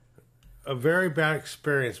very bad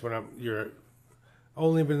experience when you're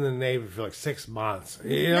only been in the Navy for 6 months.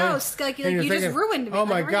 No, it's like And you're you just ruined me. Oh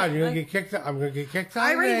my Like, God, you're like, gonna get kicked out. I'm gonna get kicked out.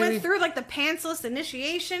 I of the already Navy. went through the pantsless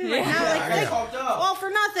initiation. Like, Yeah. now, I got fucked up. all for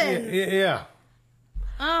nothing. Yeah.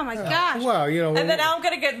 Oh my gosh. Well, And then now I'm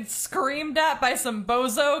gonna get screamed at by some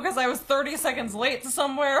bozo because I was 30 seconds late to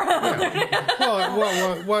somewhere. when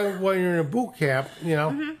you're in a boot camp,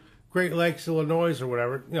 Mm-hmm. Great Lakes, Illinois, or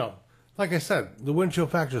whatever, like I said, the wind chill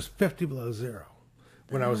factor is 50 below zero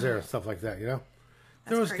when I was there and stuff like that. There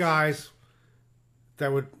was crazy. guys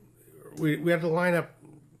that we had to line up,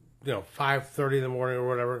 5:30 in the morning or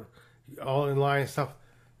whatever, all in line and stuff.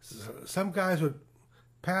 Some guys would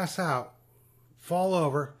pass out, fall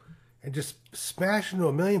over, and just smash into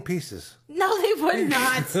a million pieces. No, they would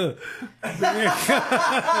not.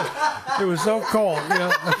 It was so cold,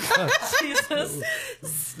 Jesus.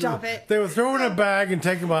 Stop it. They would throw in a bag and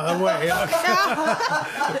take them away.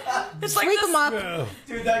 It's like Sweep this, them up.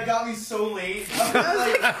 Dude, that got me so late.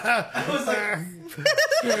 I was like,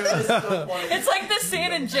 this is so funny. it's like this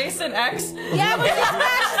scene in Jason X. Yeah, when he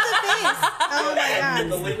smashes the face. Oh my The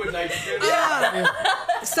god. liquid nitrogen.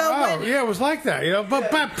 So Oh, when, yeah, it was like that, but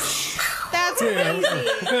that's crazy.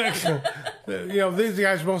 these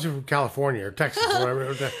guys are mostly from California or Texas or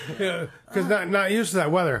whatever, because not used to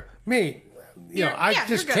that weather. Me, I yeah,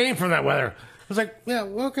 just you're good. came from that weather. I was like, yeah,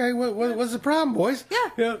 well, okay, what's the problem, boys?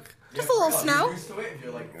 Yeah. Just a little You're snow. used to it,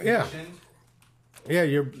 you're like Yeah. conditioned. Yeah,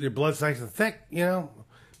 your blood's nice and thick,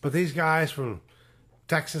 but these guys from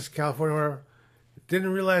Texas, California, whatever,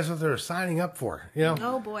 didn't realize what they were signing up for, you know?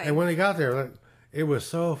 Oh, boy. And when they got there, like, it was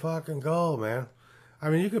so fucking cold, man. I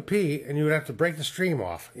mean, you could pee, and you would have to break the stream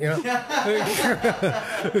off, you know?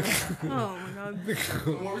 Oh, my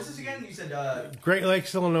God. What was this again? You said, Great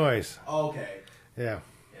Lakes, Illinois. oh, okay. Yeah.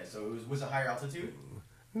 Yeah, so it was a higher altitude?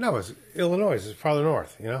 No, it's Illinois. It's farther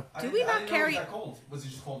north, you know? I Do didn't- we I not didn't know carry- it was that cold. Was it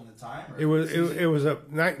just cold at the time? Or It was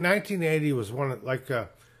 1980 was one of, like,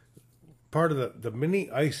 part of the mini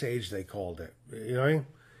ice age, they called it. You know what I mean?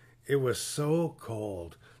 It was so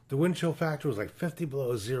cold. The wind chill factor was like 50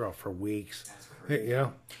 below zero for weeks. You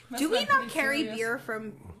know? Must Do have we been not pretty carry serious. beer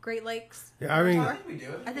from Great Lakes? Yeah, I mean, I think we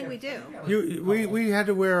do. I think we do. we had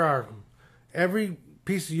to wear every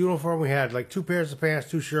piece of uniform we had, like 2 pairs of pants,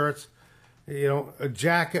 2 shirts, you know, a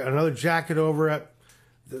jacket, another jacket over it,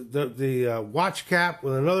 the watch cap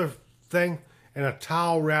with another thing, and a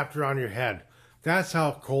towel wrapped around your head. That's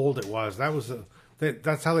how cold it was.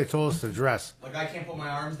 That's how they told us to dress. Like I can't put my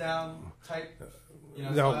arms down type, you know,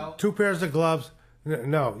 No, style? 2 pairs of gloves.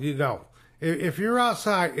 No, you know. If you're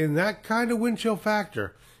outside in that kind of wind chill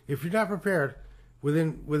factor, if you're not prepared,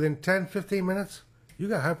 within 10, 15 minutes, you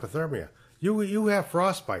got hypothermia. You have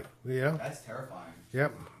frostbite, you know? That's terrifying.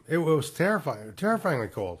 Yep. It was terrifyingly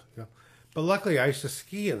cold. You know? But luckily, I used to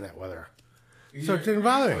ski in that weather. So it didn't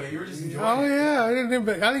bother me. You were just enjoying Oh, it. yeah. I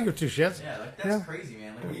didn't give 2 shits. Yeah, like that's Yeah. crazy,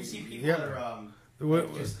 man. Like when you see people Yep. that are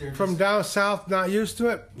they're From just- down south, not used to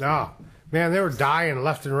it, no. Man, they were dying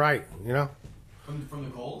left and right, you know? from the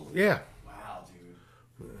cold. Yeah. Wow,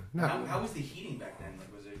 dude. No. How was the heating back then? Like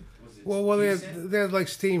was it Well, decent? they had like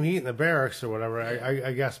steam heat in the barracks or whatever,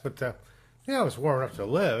 I guess. But, you know, it was warm enough to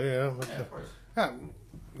live, you know? But, Yeah, of course.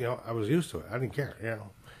 you know, I was used to it. I didn't care, you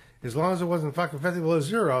know? As long as it wasn't fucking 50 below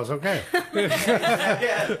zero, I was okay.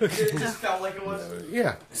 Yeah, it just felt like it was.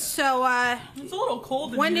 Yeah. So, It's a little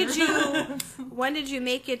cold in when here. did you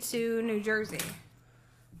make it to New Jersey?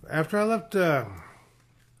 After I left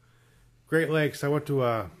Great Lakes, I went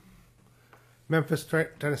to Memphis,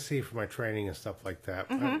 Tennessee for my training and stuff like that.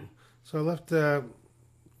 So I left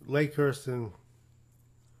Lakehurst in,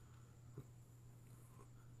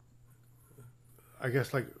 I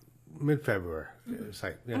guess, like mid-February. It's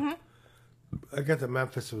like, yeah. I got to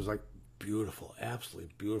Memphis. It was like beautiful,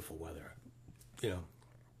 absolutely beautiful weather. You know,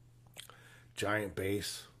 giant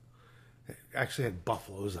base. It actually had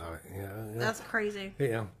buffaloes on it. You know, That's crazy. you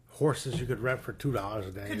know, horses you could rent for $2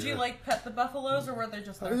 a day. Could you like pet the buffaloes, or were they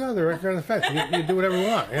just like? No, they're right there on the fence. You do whatever you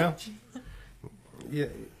want, you know? Yeah,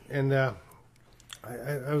 and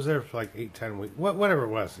I was there for like 8-10 weeks, whatever it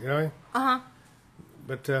was, you know?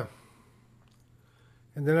 But, and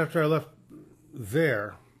then after I left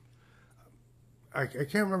there, I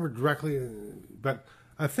can't remember directly, but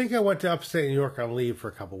I think I went to upstate New York on leave for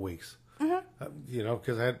a couple weeks. You know,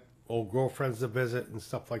 because I had old girlfriends to visit and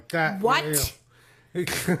stuff like that. What? You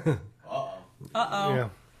know. Yeah.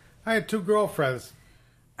 I had 2 girlfriends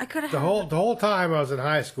I could have the whole time I was in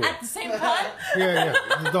high school. At the same time? Yeah,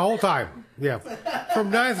 the whole time. Yeah, from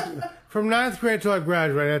ninth grade till I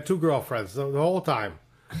graduated, I had 2 girlfriends the whole time,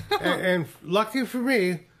 and lucky for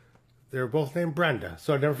me, they were both named Brenda,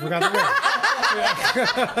 so I never forgot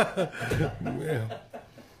the name.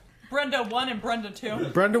 Brenda 1 and Brenda 2.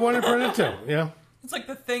 Brenda 1 and Brenda 2. Yeah, It's like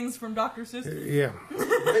the things from Dr. Seuss. yeah,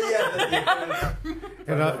 Yeah,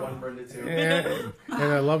 and one Brenda too. and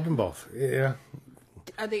I loved them both. Yeah,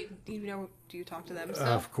 Are they? Do you talk to them still?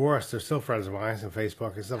 of course, they're still friends of mine on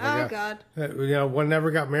Facebook and stuff Oh, like that. God. You know, one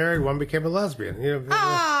never got married, one became a lesbian. You know,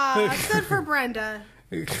 Ah, good for Brenda.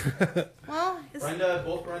 Well, it's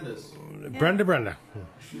Both Brendas. Brenda.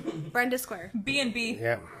 Brenda Square. B&B.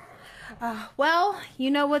 Yeah. Well,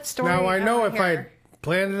 you know what story? Now I know wanna if I hear.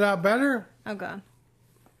 planned it out better, Oh God,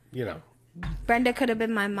 you know. Brenda could have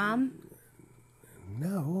been my mom.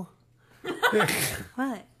 No.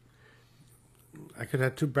 What? I could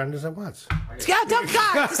have 2 Brendas at once. God,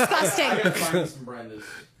 God, disgusting. I gotta find me some Brendas.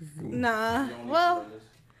 Nah. You don't need Well,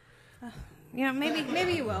 some Brendas. you know,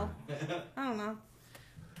 maybe you will. I don't know.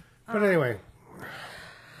 But anyway,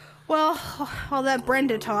 Well, all that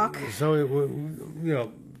Brenda talk. so, you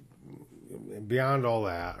know, beyond all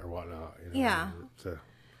that or whatnot. You know, Yeah. it's a-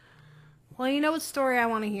 Well, you know what story I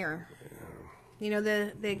want to hear. You know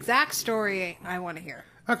the exact story I want to hear,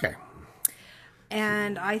 okay.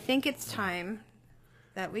 and I think it's time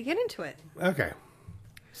that we get into it. Okay.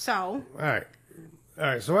 So, All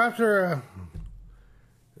right. So after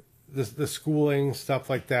the schooling, stuff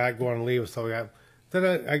like that, go on leave and stuff like that,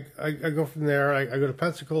 then I go from there. I go to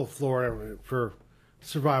Pensacola, Florida for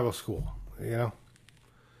survival school, you know.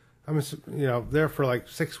 I'm, you know, there for like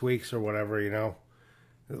 6 weeks or whatever, you know,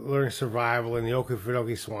 learning survival in the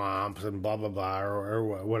Okefenokee swamps and blah, blah, blah,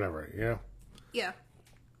 or whatever, you know. Yeah.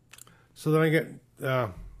 So then I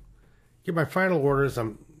get my final orders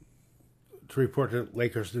to report to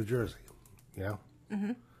Lakehurst, New Jersey. You know?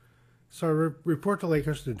 Mm-hmm. So I report to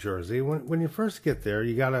Lakehurst, New Jersey. When you first get there,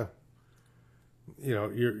 you got to, you know,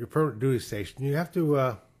 your permanent duty station. You have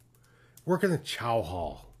to work in the chow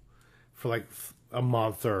hall for like a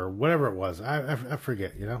month or whatever it was. I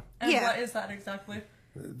forget, you know? And Yeah. what is that exactly?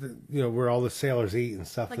 You know, where all the sailors eat and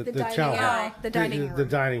stuff. Like the dining chow area. hall. The dining room. The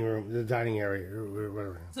dining room. The dining area or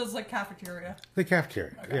whatever. So it's like cafeteria. The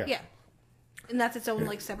cafeteria, yeah. Yeah. And that's its own,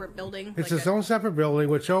 like, separate building. It's like its own separate building,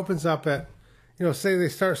 which opens up at, you know, say they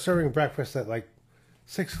start serving breakfast at like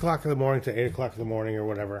 6 o'clock in the morning to 8 o'clock in the morning or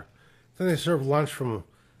whatever. Then they serve lunch from,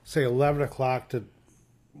 say, 11 o'clock to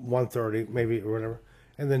 1:30 maybe or whatever.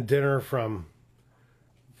 And then dinner from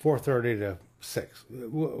 4:30 to 6,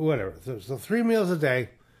 whatever. So 3 meals a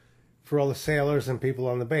day for all the sailors and people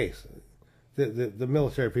on the base, the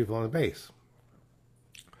military people on the base.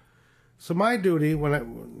 So my duty when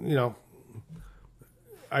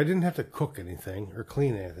I didn't have to cook anything or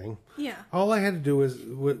clean anything. Yeah. All I had to do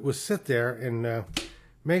was sit there and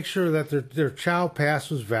make sure that their chow pass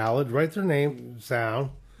was valid, write their names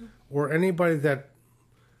down, or anybody that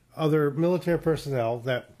other military personnel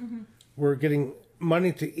that were getting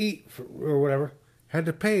money to eat or whatever had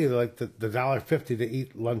to pay like the $1.50 to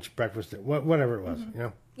eat lunch, breakfast, whatever it was, you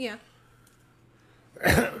know. Yeah.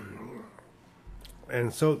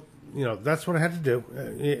 And so, you know, that's what I had to do,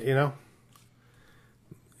 you know.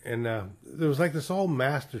 And there was like this old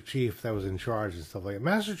Master Chief that was in charge and stuff like that.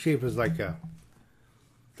 Master Chief is like the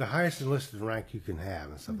highest enlisted rank you can have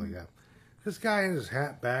and stuff like that. This guy had his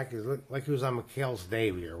hat back. He looked like he was on McHale's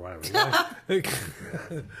Navy or whatever. You know?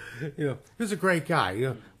 You know, he was a great guy. You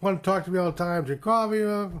know, wanted to talk to me all the time, drink coffee.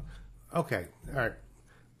 Okay, all right.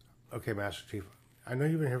 Okay, Master Chief, I know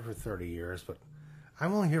you've been here for 30 years, but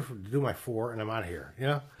I'm only here to do my 4, and I'm out of here. You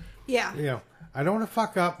know? Yeah. You know, I don't want to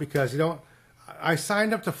fuck up because, you know, I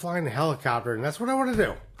signed up to fly in a helicopter, and that's what I want to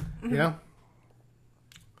do. You know?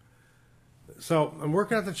 So I'm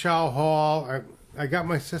working at the chow hall. I got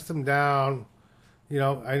my system down. You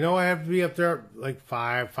know I have to be up there like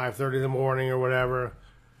 5:30 in the morning or whatever.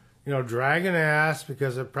 You know, dragging ass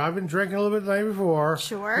because I've probably been drinking a little bit the night before.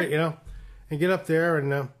 Sure. You know, and get up there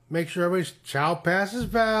and make sure everybody's chow pass is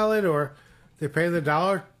valid or they pay the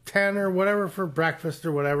 $1.10 or whatever for breakfast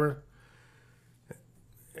or whatever.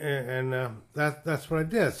 And that's what I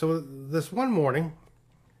did. So this one morning,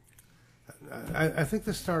 I think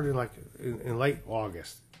this started like in late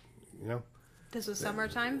August, you know. This was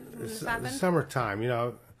summertime when this happened? Summertime, you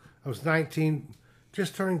know. I was 19,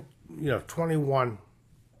 just turning, 21.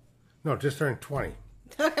 No, just turning 20.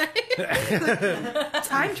 Time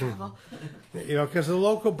travel. You know, because the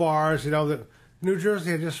local bars, you know, that New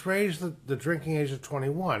Jersey had just raised the drinking age of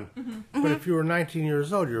 21. But if you were 19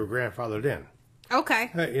 years old, you were grandfathered in.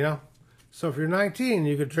 Okay. You know? So if you're 19,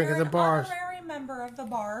 you could drink You're at the bars. an honorary member of the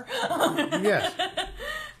bar. Yes.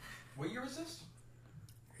 What year was this?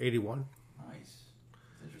 81. Nice.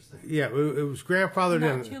 Interesting. Yeah, it was grandfathered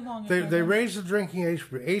Not in. too long They ago. raised the drinking age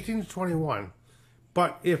from 18 to 21.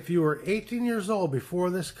 But if you were 18 years old before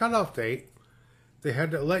this cutoff date, they had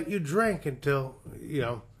to let you drink until, you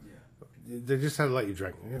know, they just had to let you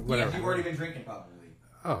drink. Whatever. Yeah, you've already been drinking probably.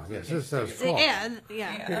 Oh, yes, this is Take it. fault.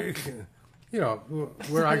 Yeah. You know,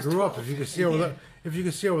 where I grew up, if you could see over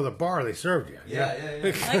the bar, they served you. Yeah.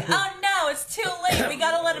 Like, oh no, it's too late. We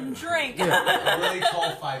gotta let him drink. A really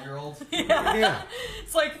tall 5-year-old. Yeah.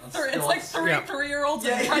 It's like three Yeah. 3-year-olds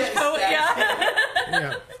in Yeah, a trench yeah, coat. exactly. Yeah.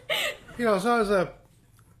 Yeah. You know, so I was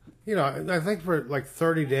I think for like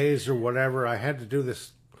 30 days or whatever, I had to do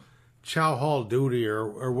this chow hall duty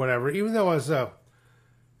or whatever, even though I was, I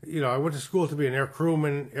went to school to be an air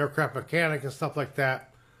crewman, aircraft mechanic and stuff like that.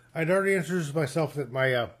 I'd already introduced myself at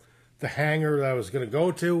my, the hangar that I was going to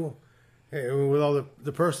go to with all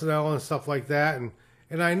the personnel and stuff like that.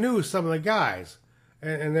 And I knew some of the guys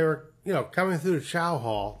and they were, coming through the chow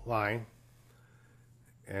hall line.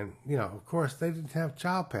 And, of course, they didn't have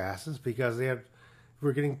chow passes because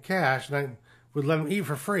were getting cash, and I would let them eat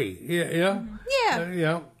for free. Yeah.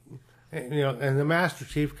 And the Master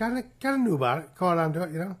Chief kind of knew about it, caught on to it.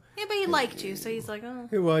 Yeah, but he liked you, so he's like, oh.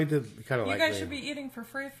 Yeah, well, he did kind of You like guys me. should be eating for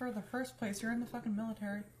free for the first place. You're in the fucking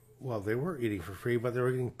military. Well, they were eating for free, but they were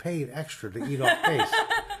getting paid extra to eat off base.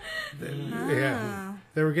 Yeah,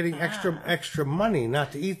 they were getting extra money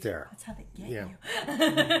not to eat there. That's how they get Yeah.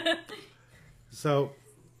 you. So,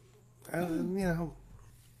 let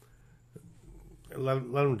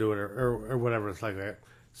them do it or whatever. It's like that.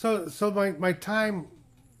 So my time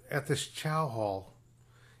at this chow hall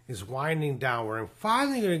is winding down. Where I'm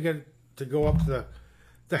finally going to get to go up to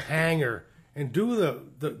the hangar and do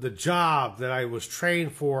the job that I was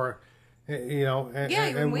trained for, you know,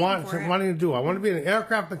 and wanting to do. I want to be an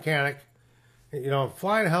aircraft mechanic, you know,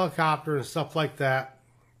 flying a helicopter and stuff like that.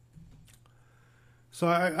 So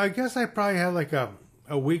I guess I probably had like a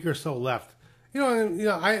week or so left. You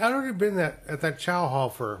know, I'd already been at that chow hall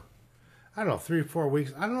for, I don't know, 3 or 4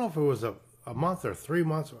 weeks. I don't know if it was a month or 3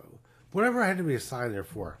 months, whatever I had to be assigned there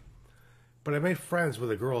for. But I made friends with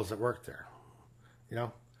the girls that worked there. You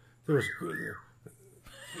know, there was,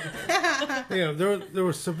 you know, there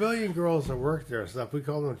were civilian girls that worked there and stuff. We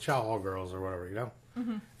called them chow hall girls or whatever. You know,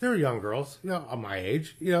 they were young girls, you know, of my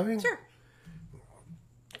age. You know, Sure.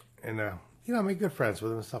 And you know, I made good friends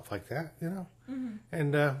with them and stuff like that. You know,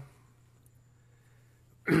 and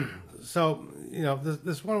so you know,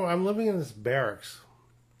 this one I'm living in this barracks.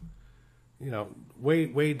 You know,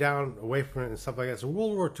 way down away from it and stuff like that. It's a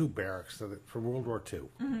World War II barracks for World War II.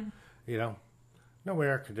 You know, no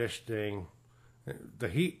air conditioning. The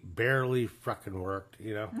heat barely fucking worked.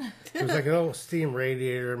 You know, it was like an old steam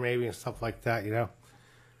radiator maybe and stuff like that. You know,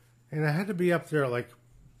 and I had to be up there like,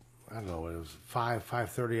 I don't know, it was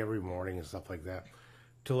 5:30 every morning and stuff like that,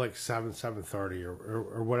 till like 7:30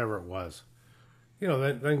 or whatever it was. You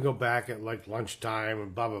know, then go back at like lunchtime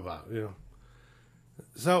and blah blah blah. You know,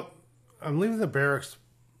 so I'm leaving the barracks,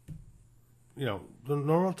 you know, the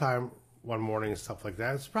normal time one morning and stuff like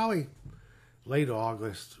that. It's probably late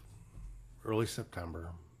August, early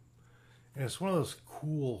September. And it's one of those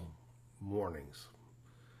cool mornings,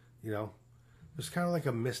 you know. There's kind of like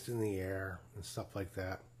a mist in the air and stuff like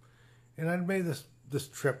that. And I'd made this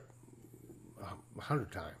trip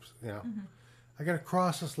 100 times, you know. I got to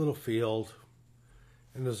cross this little field,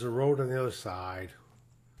 and there's a road on the other side,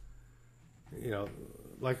 you know.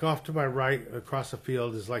 Like off to my right, across the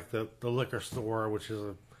field, is like the liquor store, which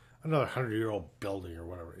is another 100-year-old building or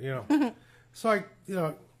whatever, you know. So I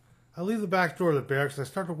leave the back door of the barracks, and I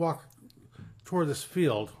start to walk toward this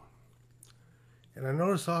field, and I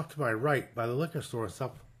notice off to my right, by the liquor store and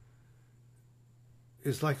stuff,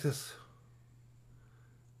 is like this.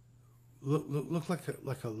 Look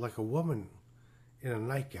like a woman in a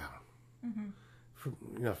nightgown, from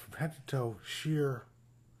head to toe, sheer.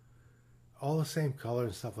 All the same color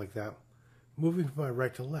and stuff like that, moving from my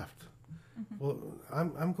right to left. Well,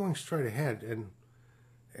 I'm going straight ahead,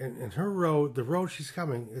 and her road, the road she's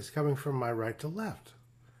coming, is coming from my right to left.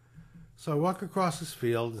 So I walk across this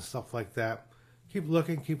field and stuff like that, keep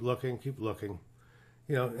looking,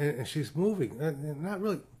 you know, and she's moving, not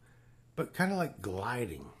really, but kind of like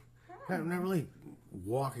gliding, not really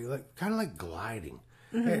walking, like kind of like gliding.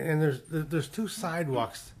 And there's 2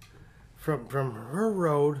 sidewalks from her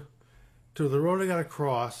road to the road I got to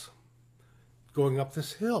cross, going up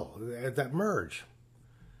this hill at that merge.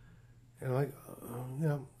 And like, you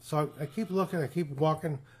know, so I keep looking, I keep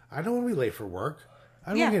walking. I don't want to be late for work.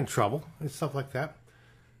 I don't want to get in trouble and stuff like that.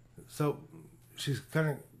 So she's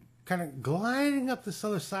kind of gliding up this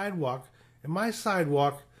other sidewalk, and my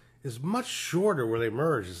sidewalk is much shorter where they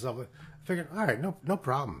merge and stuff. I figured, all right, no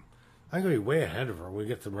problem. I'm going to be way ahead of her when we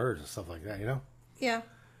get to merge and stuff like that, you know? Yeah.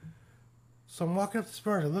 So I'm walking up the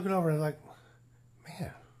stairs and looking over and like,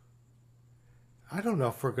 man, I don't know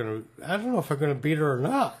if I'm gonna beat her or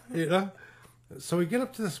not, you know. So we get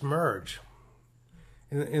up to this merge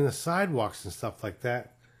in the sidewalks and stuff like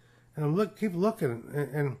that, and I keep looking,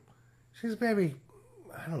 and she's maybe,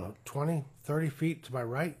 I don't know, 20, 30 feet to my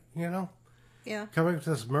right, you know. Yeah. Coming up to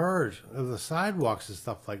this merge of the sidewalks and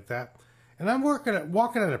stuff like that, and I'm walking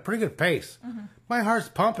at a pretty good pace. My heart's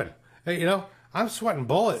pumping, you know. I'm sweating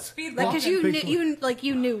bullets. Speed Like, walking. because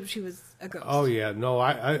you knew she was a ghost. Oh yeah, no,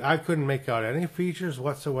 I couldn't make out any features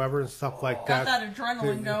whatsoever and stuff like Got that. that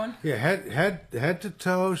adrenaline going. Yeah, head to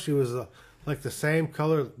toe, she was like the same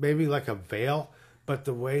color, maybe like a veil, but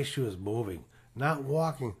the way she was moving, not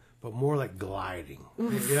walking, but more like gliding.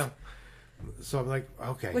 You know. So I'm like,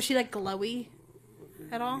 okay. Was she like glowy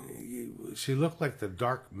at all? She looked like the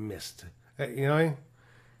dark mist. You know, what I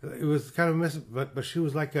mean? It was kind of mist, but she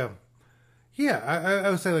was like a. Yeah, I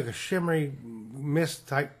would say like a shimmery mist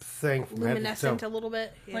type thing from Luminescent head to a little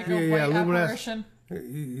bit. Yeah. Like a white apparition.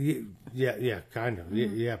 Yeah, kind of.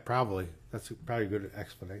 Yeah, probably. That's probably a good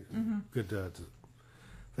explanation. Good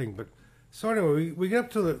thing. But so anyway, we get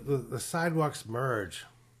up to the sidewalks merge,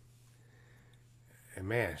 and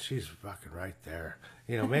man, she's fucking right there.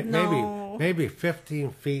 You know, No. maybe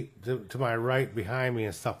 15 feet to my right behind me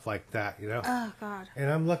and stuff like that. You know. Oh God.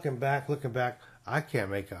 And I'm looking back. I can't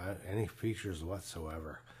make out any features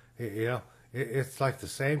whatsoever. You know, it's like the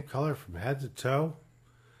same color from head to toe.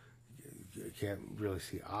 You can't really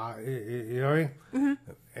see you know what I mean?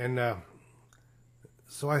 And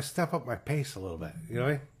so I step up my pace a little bit. You know what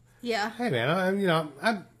I mean? Yeah. Hey man,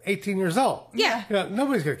 I'm 18 years old. Yeah.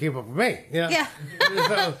 Nobody's gonna keep up with me. Yeah.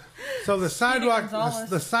 So the sidewalk, Gonzalez.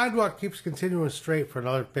 the sidewalk keeps continuing straight for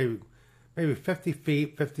another maybe 50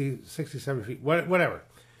 feet, 50, 60, 70 feet, whatever.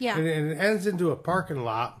 Yeah. And it ends into a parking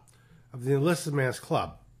lot of the enlisted man's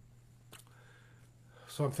club.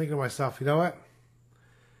 So I'm thinking to myself, you know what?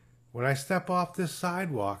 When I step off this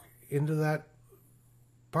sidewalk into that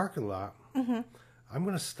parking lot, I'm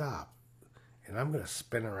going to stop and I'm going to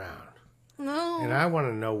spin around. No. And I want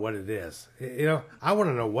to know what it is. I want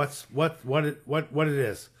to know what it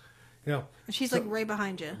is. She's like right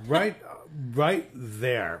behind you. Right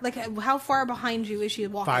there. Like, how far behind you is she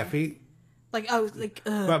walking? 5 feet. Like, like.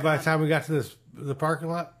 But by the time we got to the parking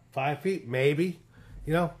lot, 5 feet, maybe.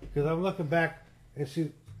 Because I'm looking back and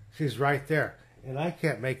she's right there. And I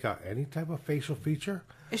can't make out any type of facial feature.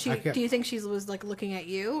 Is she? Do you think she was like looking at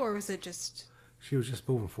you, or was it just? She was just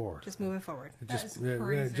moving forward. Just moving forward. That's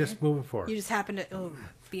crazy. Just moving forward. You just happened to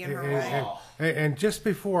be in her way. And just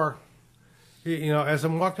before, as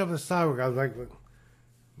I'm walking up the sidewalk, I was like,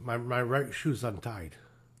 my right shoe's untied.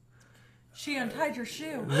 She untied your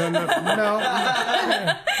shoe. No.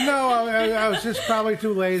 I was just probably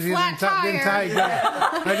too lazy. Flat tire.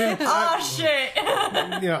 Shit.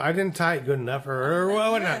 I didn't tie it good enough or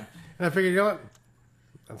whatnot. And I figured, what?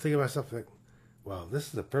 I'm thinking to myself, like, well, this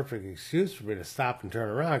is the perfect excuse for me to stop and turn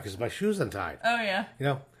around because my shoe's untied. Oh,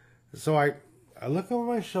 yeah. So I look over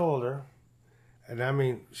my shoulder, and I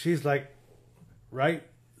mean, she's like right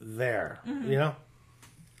there,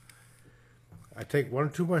 I take 1 or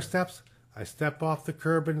 2 more steps. I step off the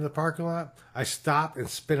curb into the parking lot. I stop and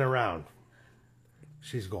spin around.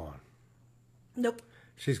 She's gone. Nope.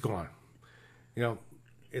 She's gone.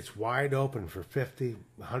 It's wide open for 50,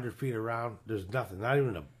 100 feet around. There's nothing, not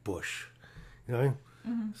even a bush. You know what I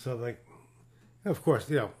mean? So, like, of course,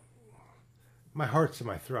 my heart's in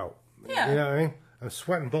my throat. Yeah. You know what I mean? I'm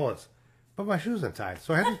sweating bullets. But my shoe's untied.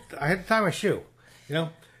 So I had to tie my shoe.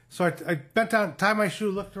 So I bent down, tied my shoe,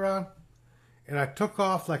 looked around, and I took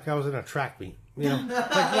off like I was in a track meet.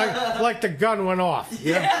 Like the gun went off.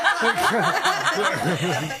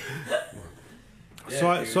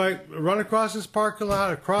 So I run across this parking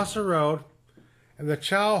lot, across the road, and the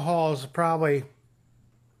chow hall is probably,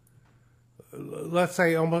 let's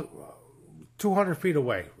say, almost 200 feet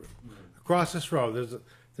away. Across this road,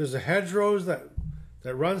 there's a hedgerow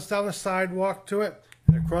that runs down the sidewalk to it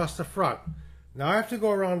and across the front. Now I have to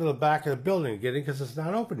go around to the back of the building to get in because it's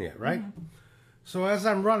not open yet, right? Mm-hmm. So as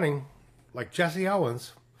I'm running, like Jesse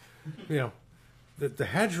Owens, the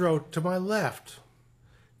hedgerow to my left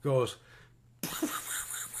goes,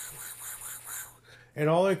 and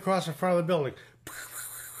all the way across the front of the building,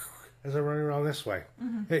 as I'm running around this way.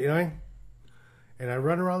 Mm-hmm. You know what I mean? And I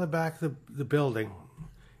run around the back of the building,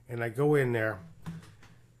 and I go in there.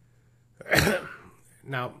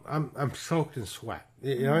 Now, I'm soaked in sweat.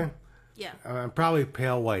 You know what I mean? Yeah. I'm probably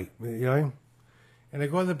pale white. You know what I mean? And I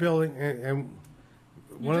go in the building, and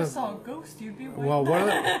you just saw a ghost. You'd be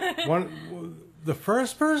white. Well, the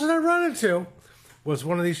first person I run into was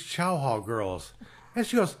one of these chow hall girls. And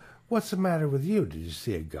she goes, "What's the matter with you? Did you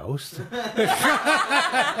see a ghost?"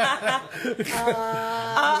 I,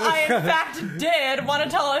 in fact, did. Want to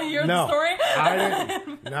tell your story? I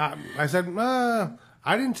didn't. I said,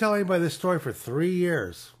 I didn't tell anybody this story for 3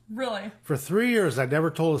 years. Really? For 3 years, I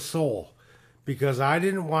never told a soul because I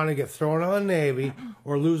didn't want to get thrown out of the Navy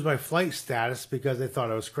or lose my flight status because they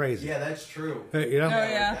thought I was crazy. Yeah, that's true. Oh,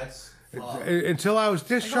 yeah. That's until I was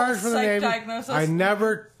discharged from the Navy, diagnosis. I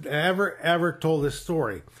never, ever told this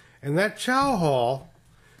story. And that chow hall,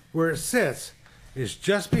 where it sits, is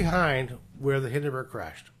just behind where the Hindenburg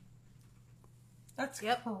crashed. That's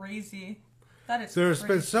crazy. That is There's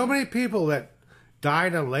crazy. been so many people that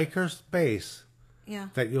died on Lakehurst Base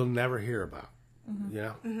that you'll never hear about. Mm-hmm. You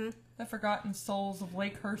know? Mm-hmm. The forgotten souls of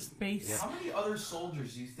Lakehurst Base. Yeah. How many other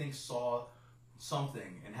soldiers do you think saw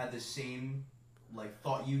something and had the same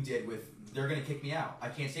thought you did with, they're going to kick me out, I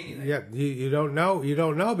can't say anything? Yeah, you don't know. You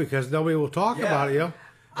don't know because nobody will talk about it,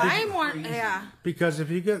 Because if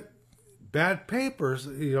you get bad papers,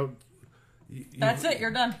 that's it,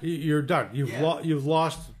 you're done. You're done. You've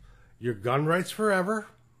lost your gun rights forever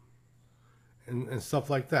and stuff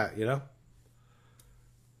like that, That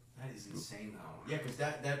is insane, though. Yeah, because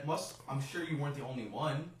that must, I'm sure you weren't the only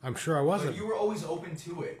one. I'm sure I wasn't. But you were always open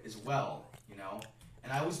to it as well,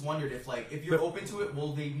 And I always wondered if you're open to it,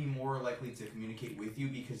 will they be more likely to communicate with you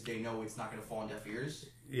because they know it's not going to fall on deaf ears?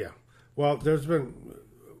 Yeah. Well, there's been,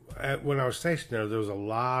 when I was stationed there was a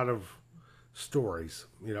lot of stories,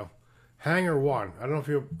 Hangar 1. I don't know if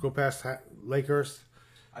you go past Lakehurst.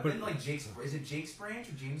 I've been to, like, Jake's. Is it Jake's Branch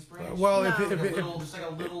or James Branch? Well, No. if Just like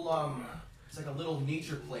a little it's like a little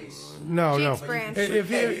nature place. no, Jake's no. Branch. If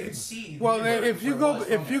Yeah, you, you can see. well, where if you it go was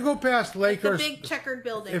if from you go past The Lakehurst, big checkered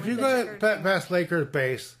building. if with you the go checkered- past Lakehurst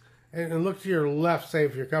Base and look to your left, say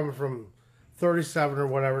if you're coming from 37 or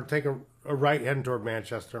whatever, take a right heading toward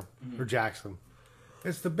Manchester or Jackson.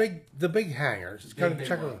 It's the big hangar. It's kind of big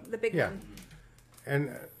check one. The big yeah. one.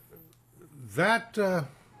 And that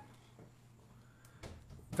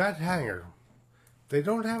that hangar, they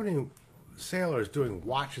don't have any sailors doing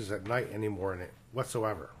watches at night anymore in it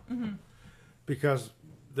whatsoever, because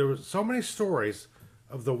there was so many stories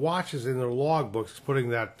of the watches in their logbooks putting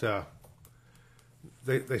that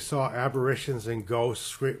they saw apparitions and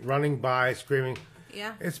ghosts running by screaming,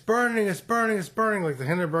 Yeah. "It's burning! It's burning! It's burning!" like the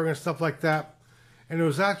Hindenburg and stuff like that. And there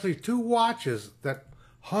was actually 2 watches that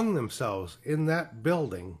hung themselves in that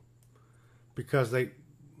building because they,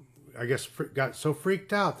 I guess, got so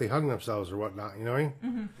freaked out they hung themselves or whatnot. You know what I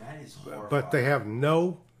mean? That is horrifying. But they have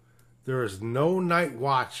there is no night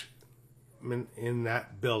watch in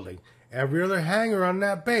that building. Every other hangar on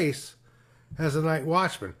that base has a night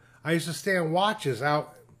watchman. I used to stand watches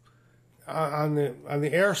out on the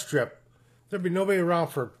airstrip. There'd be nobody around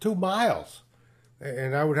for 2 miles.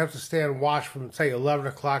 And I would have to stand watch from, say, 11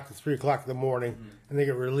 o'clock to 3 o'clock in the morning, and they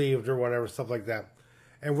get relieved or whatever, stuff like that.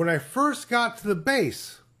 And when I first got to the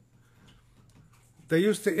base, they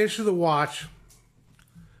used to issue the watch,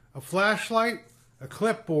 a flashlight, a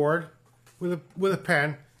clipboard with a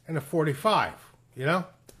pen, and a 45, you know?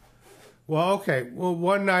 Well, okay. Well,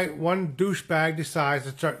 one night, one douchebag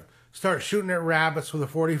decides to start shooting at rabbits with a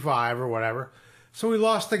 45 or whatever. So he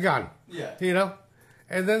lost the gun. Yeah. You know?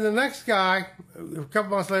 And then the next guy, a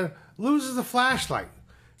couple months later, loses the flashlight.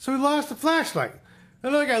 So he lost the flashlight.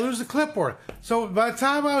 Another guy loses the clipboard. So by the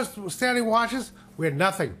time I was standing watches, we had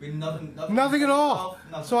nothing. We had nothing Nothing at all.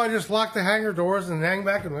 Nothing. So I just locked the hangar doors and hang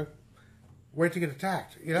back and wait to get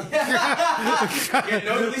attacked. You know?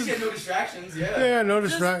 At least you had no distractions. Yeah. Yeah, no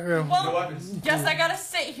distraction. Yeah. Well, No weapons. guess I gotta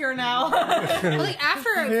sit here now. Well, like, after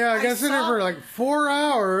Yeah, I got in there for like 4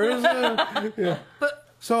 hours. Yeah.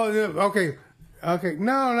 But So okay.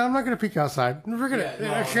 No, I'm not going to peek outside. Forget it.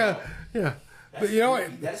 No. Yeah. But you know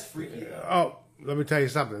what? That's freaky. Oh, let me tell you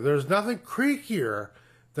something. There's nothing creakier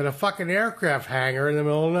than a fucking aircraft hangar in the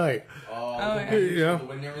middle of the night. Oh, yeah. Yeah. The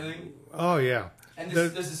wind and everything. Oh yeah. And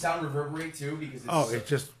does the sound reverberate too? Because it's It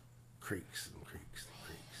just creaks and creaks and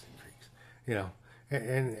creaks and creaks. You know.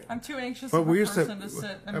 And I'm too anxious but of a we used person to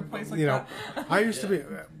sit in a place like you know, that. I used to be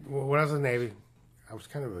when I was in the Navy. I was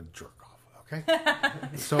kind of a jerk off. Okay.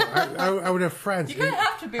 So I would have friends. You kind of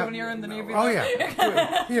have to be when you're in the Navy. Oh though.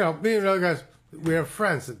 yeah. You know, me and other guys, we have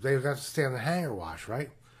friends that they got to stay on the hangar watch, right?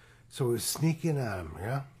 So we would sneak in on them, you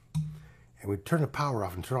know, and we'd turn the power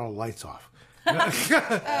off and turn all the lights off.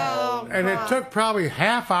 And it took probably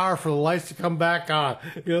half hour for the lights to come back on,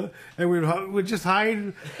 you know, and we'd just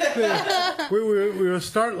hide. We would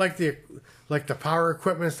start like the power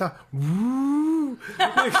equipment and stuff. Woo!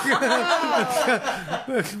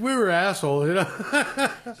 We were assholes, you know.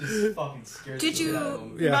 just fucking scared. Did the shit you- out of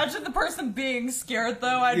them. Yeah. Imagine the person being scared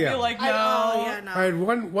though. I'd Yeah. be like, no. yeah, no. I had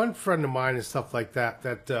one friend of mine and stuff like that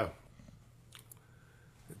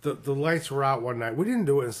the lights were out one night. We didn't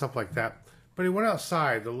do it and stuff like that, but he went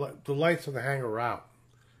outside. The lights of the hangar were out,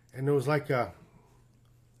 and there was like a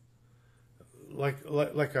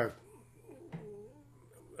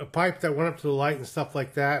pipe that went up to the light and stuff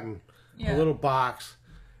like that, and Yeah. a little box.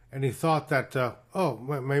 And he thought that well,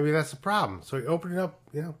 maybe that's the problem. So he opened it up,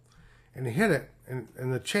 you know, and he hit it, and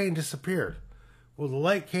the chain disappeared. Well, the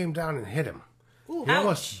light came down and hit him. He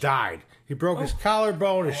almost died. He broke his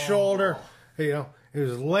collarbone, his shoulder. You know, he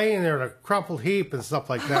was laying there in a crumpled heap and stuff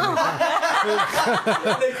like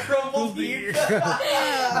that. They crumbled deep.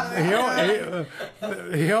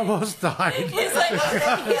 He almost died. He's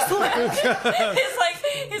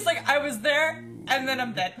like, I was there, and then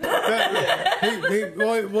I'm dead.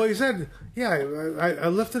 Well, he said, yeah, I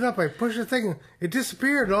lifted up, I pushed the thing, it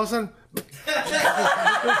disappeared, and all of a sudden, That's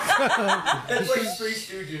like Three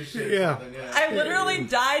Stooges shit. Yeah. Yeah. I literally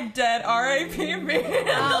died dead. R.I.P. me.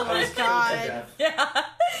 Oh my god. Yeah.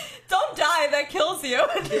 Don't die. That kills you.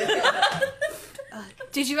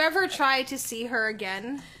 Did you ever try to see her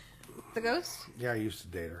again? The ghost? yeah, I used to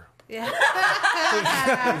date her. Yeah.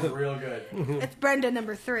 It was real good. It's Brenda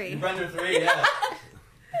number 3. Brenda 3, yeah.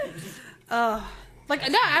 Like,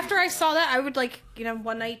 no, after I saw that, I would, like, you know,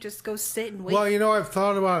 one night just go sit and wait. Well, you know, I've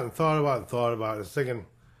thought about it. I was thinking,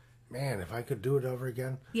 man, if I could do it over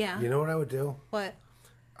again, Yeah. you know what I would do? What?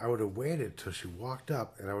 I would have waited till she walked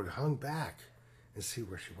up, and I would have hung back and see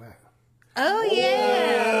where she went. Oh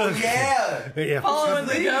yeah. Yeah. Following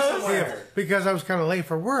the ghost. Somewhere. Because I was kind of late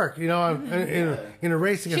for work, you know, in a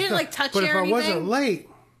racing. She and didn't, stuff. like, touch But you if or I wasn't anything? late,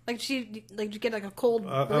 Like did you get like a cold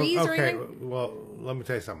breeze or okay. anything? Well, let me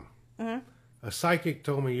tell you something. A psychic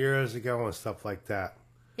told me years ago and stuff like that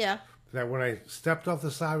Yeah. that when I stepped off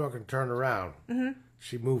the sidewalk and turned around,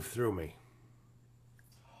 she moved through me,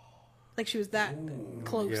 Like she was that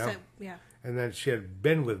close. You know? Yeah. and then she had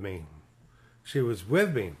been with me. She was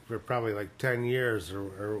with me for probably like 10 years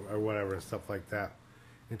or whatever and stuff like that.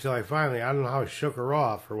 Until I finally, I don't know how I shook her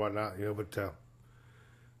off or whatnot, you know, but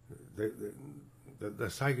the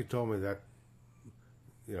psychic told me that,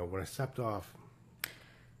 you know, when I stepped off,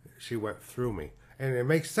 she went through me. And it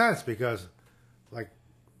makes sense because, like,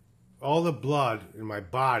 all the blood in my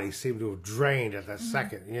body seemed to have drained at that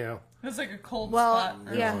second, you know. It was like a cold Well,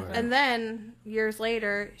 spot. yeah. And then years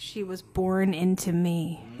later, she was born into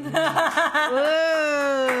me. Whoa.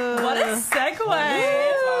 What a segue.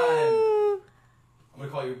 I'm gonna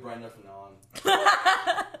call you Brenda from now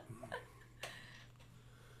on.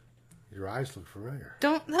 Your eyes look familiar.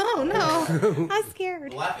 Don't. No. I'm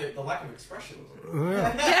scared. The lack of expression was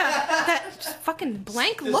Yeah. That just fucking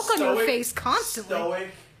blank look on your face constantly.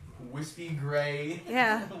 Stoic, wispy gray.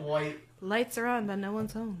 Yeah. White. Lights are on, but no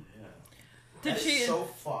one's home. Did That is she? so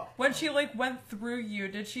fucked. When she like went through you,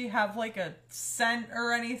 did she have like a scent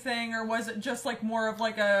or anything, or was it just like more of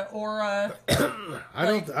like a aura? I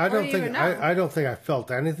don't or you think even know. I don't think I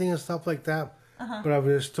felt anything and stuff like that. But I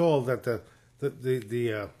was just told that the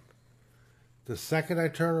second I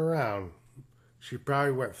turned around, she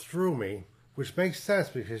probably went through me, which makes sense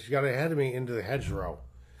because she got ahead of me into the hedgerow,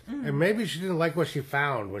 and maybe she didn't like what she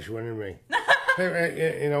found when she went into me.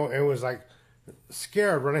 You know, it was like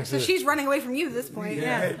scared running. So she's running away from you at this point.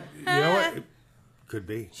 Yeah. You know what? It could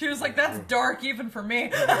be. She was like, "That's dark even for me."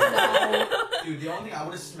 Dude, the only thing I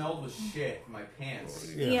would have smelled was shit from my pants.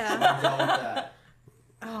 Yeah. I'm done with that.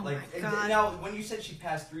 Oh Like, my god. now, when you said she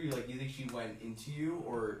passed through you, like, do you think she went into you,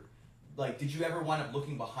 or, like, did you ever wind up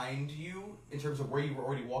looking behind you in terms of where you were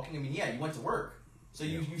already walking? I mean, yeah, you went to work, so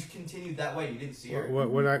you continued that way. You didn't see her.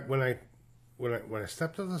 When I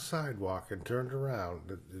stepped on the sidewalk and turned around,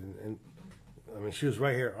 and I mean, she was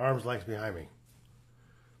right here, arm's length behind me.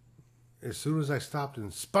 As soon as I stopped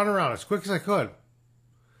and spun around as quick as I could,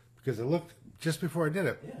 because it looked just before I did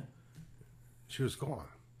it, Yeah. she was gone.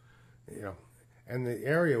 You know, and the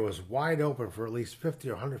area was wide open for at least 50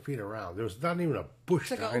 or 100 feet around. There was not even a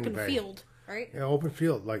bush It's like an behind open the bank. field, right? Yeah, open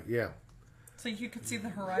field, like yeah. So you could see the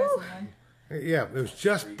horizon then. Yeah, it was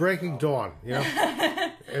just breaking dawn, you know.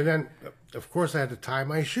 And then, of course, I had to tie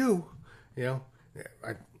my shoe, you know,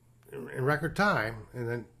 in record time, and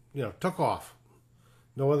then, you know, took off.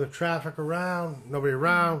 No other traffic around, nobody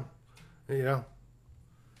around, you know.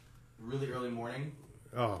 Really early morning.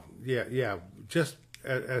 Oh, yeah, just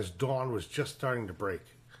as dawn was just starting to break.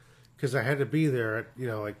 Because I had to be there at, you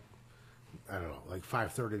know, like, I don't know, like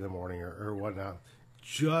 5:30 in the morning or whatnot.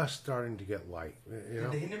 Just starting to get light, you know.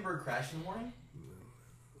 Did the Hindenburg crash in the morning?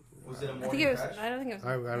 Was it a I morning think it was. crash? I don't think it was.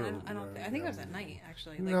 I I don't think it was at night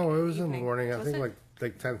actually. Like No, it was in the evening. morning. I Was think it?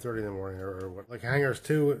 like 10:30 in the morning or what. Like hangars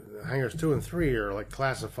 2 and 3 are like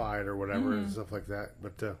classified or whatever and stuff like that.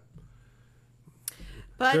 But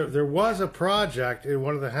But there was a project in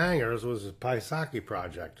one of the hangars. Was a Paisaki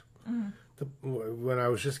project. When I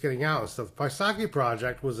was just getting out and stuff, the Paisaki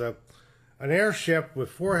project was an airship with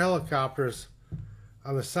 4 helicopters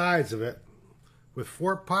on the sides of it, with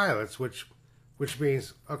 4 pilots, which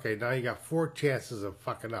means okay, now you got 4 chances of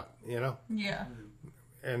fucking up, you know. Yeah.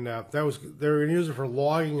 And they were going to use it for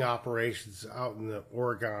logging operations out in the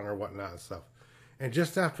Oregon or whatnot and stuff. And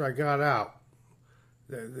just after I got out,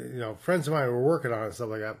 you know, friends of mine were working on it and stuff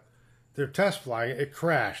like that. They're test flying. It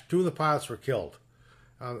crashed. 2 of the pilots were killed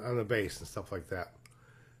on the base and stuff like that.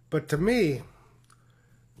 But to me,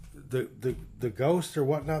 the ghost or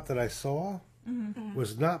whatnot that I saw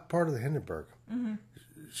was not part of the Hindenburg.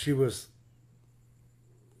 She was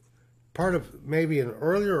part of maybe an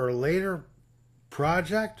earlier or later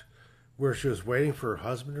project where she was waiting for her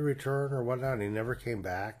husband to return or whatnot, and he never came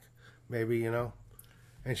back. Maybe, you know,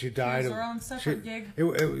 and she died. It was her own separate gig. It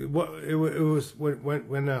was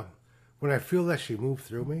when I feel that she moved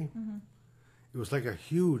through me. It was like a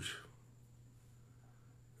huge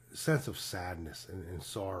sense of sadness and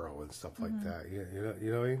sorrow and stuff like that. You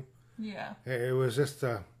know what I mean? Yeah. It was just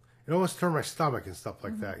it almost turned my stomach and stuff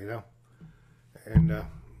like that, you know.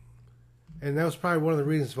 And that was probably one of the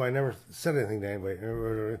reasons why I never said anything to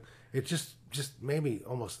anybody. It just made me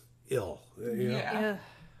almost ill. You know? Yeah.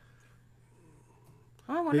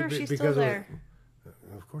 I wonder if she's still because there.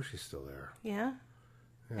 Of course she's still there. Yeah.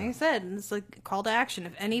 Like I said, it's like a call to action.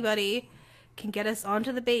 If anybody can get us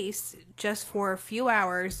onto the base just for a few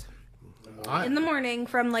hours in the morning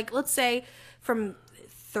from, like, let's say from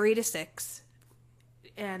 3 to 6.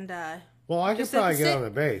 And, well, I could just probably sit- get on the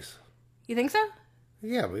base. You think so?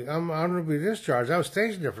 Yeah, but I'm going to be discharged. I was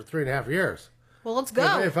stationed there for 3.5 years. Well, let's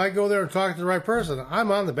go. If I go there and talk to the right person,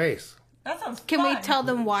 I'm on the base. That sounds Can we fun. tell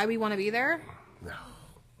them why we want to be there? No.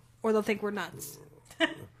 Or they'll think we're nuts.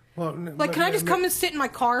 Well, Like, can I just come and sit in my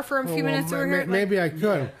car for a few minutes over here? Maybe I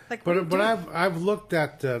could. Like, what are you but doing? I've looked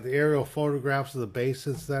at the aerial photographs of the base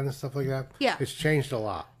since then and stuff like that. Yeah. It's changed a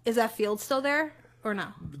lot. Is that field still there or no?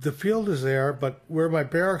 The field is there, but where my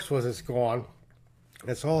barracks was, it's gone.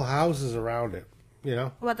 It's all houses around it, you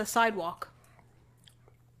know? What about the sidewalk?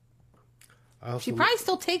 I also, She probably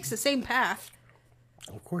still takes the same path.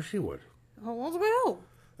 Of course she would. Well, let's go.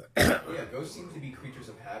 Yeah, ghosts seem to be creatures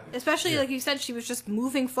of habit. Especially, like you said, she was just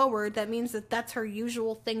moving forward. That means that that's her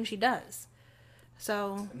usual thing she does.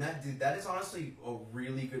 So, And that is honestly a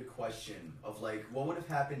really good question of like, what would have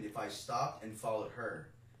happened if I stopped and followed her?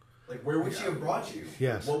 Like, where would she have brought you?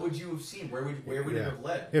 Yes. What would you have seen? Where would it Yeah. have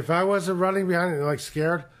led? If I wasn't running behind it, like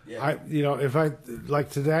scared, Yeah. if I, like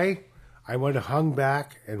today, I would have hung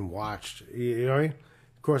back and watched. You know what I mean?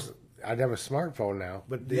 Of course, I'd have a smartphone now,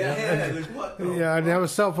 but Yeah, there's what? though? yeah, I didn't have a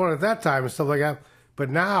cell phone at that time and stuff like that. But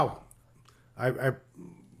now, I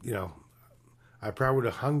probably would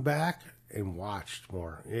have hung back and watched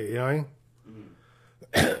more. You know what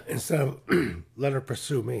I mean? Instead of let her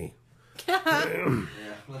pursue me. Yeah.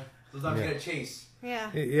 Sometimes you gotta chase. yeah.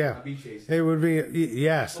 Yeah, Not be chased. it would be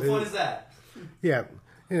yes. What fun is that? Yeah,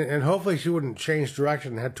 and hopefully she wouldn't change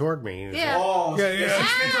direction and head toward me. Yeah. Oh, Yeah, yeah, yeah. she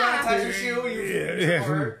spins around and ties your shoe and you Yeah.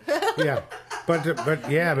 her. Yeah, but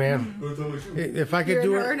yeah, man. If I could You're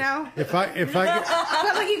do in her it, now? if I could,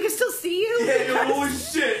 But, like, you can still see you? Yeah, holy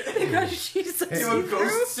shit! She's like, You have a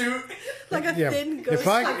ghost suit. like a yeah. thin ghost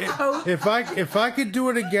coat. If I could do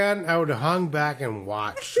it again, I would have hung back and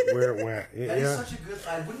watched where it went. That is Yeah, such a good.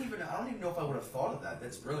 I don't even know if I would have thought of that.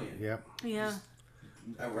 That's brilliant. yeah. Yeah.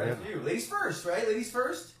 Right after you. Ladies first, right? Ladies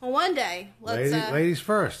first. Well, one day, let's Ladies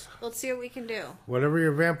first. let's see what we can do. Whatever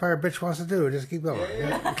your vampire bitch wants to do, just keep going.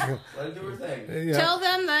 Yeah. Let her do her thing. Yeah. Tell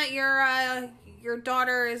them that your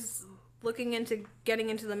daughter is looking into getting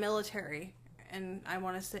into the military, and I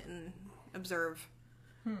want to sit and observe.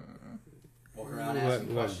 Walk around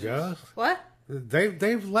asking What questions. ghosts? What?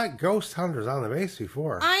 They've let ghost hunters on the base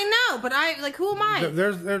before. I know, but who am I?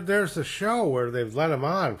 There's a show where they've let them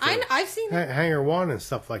on. For I've seen it. Hangar One and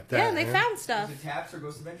stuff like that. Yeah, and they found stuff. Was it Taps or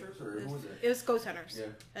Ghost Adventures or who was it? It was Ghost Hunters. Yeah.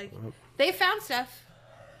 Like, they found stuff.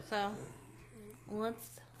 So let's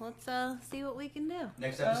see what we can do.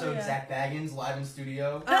 Next episode, yeah. Zach Baggins live in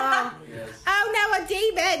studio. Oh, Yes. oh no, a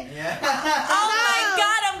demon! Yeah. Oh my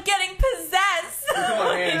god, I'm getting possessed! Look at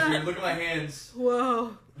my hands, dude. Look at my hands.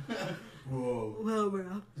 Whoa, Whoa. whoa,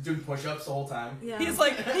 bro. He's doing push-ups the whole time. Yeah. He's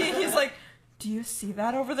like, do you see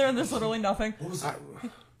that over there? And there's literally nothing. What was it?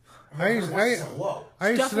 I used Whoa. to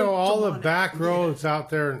know Definitely all the demonic. back roads out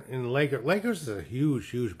there in Lakehurst. Lakehurst is a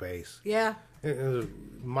huge base. Yeah. There's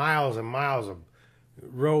miles and miles of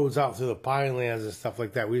roads out through the pine lands and stuff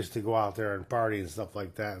like that. We used to go out there and party and stuff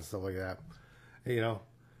like that. You know.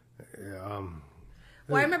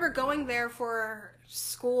 Well, I remember going there for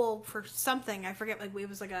school for something. I forget. Like, it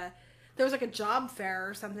was like there was like a job fair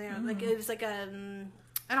or something. Like, it was like a,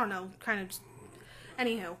 I don't know, kind of.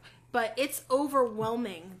 Anywho, but it's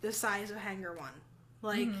overwhelming the size of Hangar One.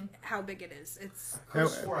 Like how big it is. It's I could have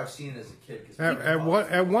swore I've seen it as a kid. 'Cause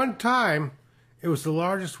At one time, it was the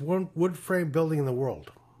largest wood frame building in the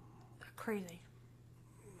world. crazy.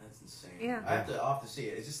 That's insane. Yeah. I'll have to see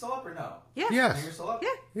it. Is it still up or no? Yeah. Yes. Hangar still up? Yeah.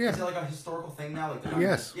 Yeah. Is it like a historical thing now? Like they're not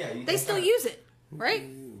Yes. Yeah. They still use it, right?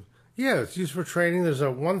 Yeah, it's used for training. There's a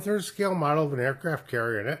 1/3 scale model of an aircraft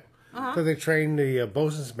carrier in it. So they train the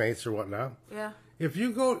bosun's mates or whatnot. Yeah. If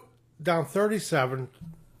you go down 37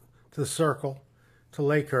 to the Circle, to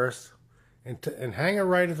Lakehurst, and hang a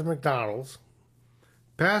right at the McDonald's,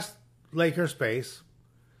 past Lakehurst Base,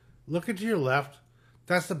 look to your left,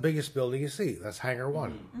 that's the biggest building you see. That's Hangar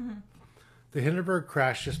 1. The Hindenburg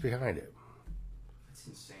crashed just behind it. That's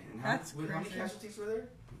insane. And That's how many crazy. casualties were there?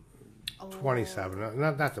 27,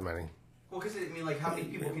 not that many. Well, because I mean, like, how many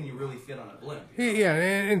people can you really fit on a blimp? Yeah,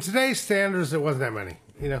 in today's standards, it wasn't that many.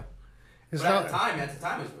 You know, it's But not. at the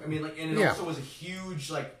time, it was, I mean, like, and it Yeah. also was a huge,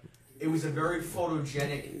 like, it was a very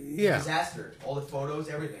photogenic Yeah. disaster. All the photos,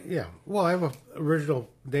 everything. Yeah, well, I have an original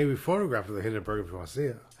Navy photograph of the Hindenburg if you want to see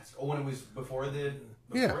it. When it was before the.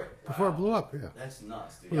 Yeah, it? before it Wow. blew up. Yeah, That's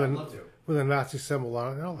nuts, dude. with, Yeah, a, I'd love to. with a Nazi symbol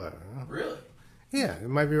on it and all that. Really? Yeah, it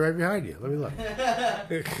might be right behind you. Let me look.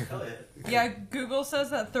 Hell yeah. Yeah, Google says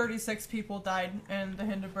that 36 people died in the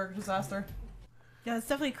Hindenburg disaster. Yeah, it's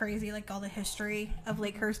definitely crazy, like all the history of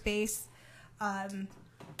Lakehurst Base.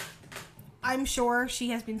 I'm sure she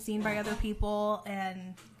has been seen by other people,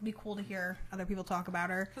 and it'd be cool to hear other people talk about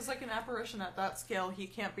her. Because, like, an apparition at that scale, he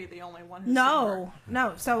can't be the only one who's seen her.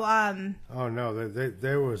 No. So, Oh no,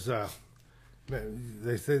 there was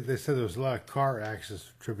they said there was a lot of car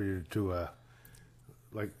accidents attributed to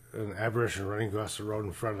like an apparition running across the road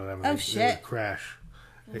in front of them. Oh, and they shit. would crash.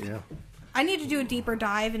 Yeah. I need to do a deeper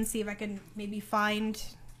dive and see if I can maybe find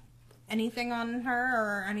anything on her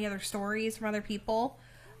or any other stories from other people.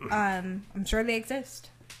 I'm sure they exist,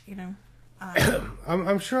 you know.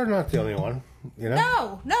 I'm sure I'm not the only one. You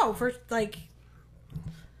know. No, for like,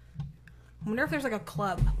 I wonder if there's like a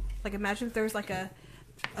club. Like, imagine if there's like a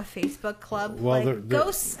Facebook club, Well, like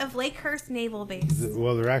Ghosts of Lakehurst Naval Base.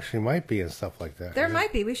 Well, there actually might be and stuff like that. There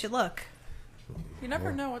might be. We should look. You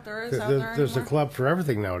never know what there is out there There's a anymore. club for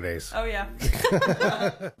everything nowadays. Oh, yeah.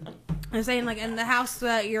 I'm saying, like, in the house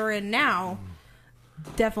that you're in now,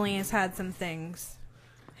 definitely has had some things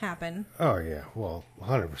happen. Oh yeah, well,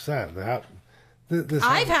 100%.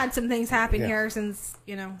 I've had some things happen Yeah. here since,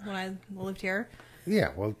 you know, when I lived here. Yeah,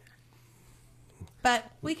 well, But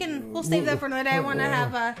we'll save that for another day. I want to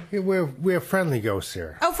have a. we have friendly ghosts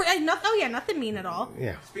here. Nothing mean at all.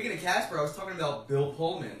 Yeah. Speaking of Casper, I was talking about Bill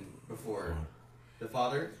Pullman before. The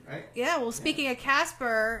father, right? Yeah, well, speaking of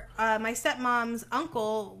Casper, my stepmom's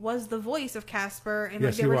uncle was the voice of Casper in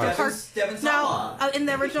Yes, the he original was. Devin's No, mom. in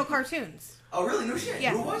the original cartoons. Oh, really? No shit.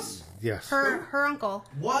 Yeah. Who was? Yes. Her uncle.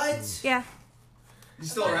 What? Yeah.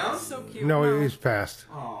 He's still around? So cute. No, he's passed.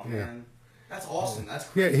 Oh, Yeah. man. That's awesome. That's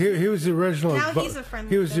Yeah, crazy. he was the original. Now he's a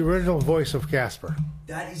friendly He was the ghost. original voice of Casper.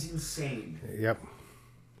 That is insane. Yep.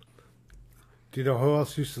 Do you know who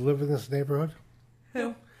else used to live in this neighborhood?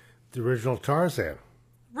 Who? The original Tarzan.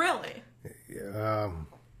 Really?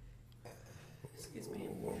 Excuse me.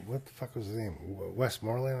 What the fuck was his name?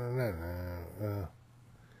 Westmoreland?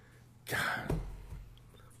 God.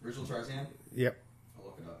 Original Tarzan? Yep. I'll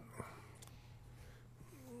look it up.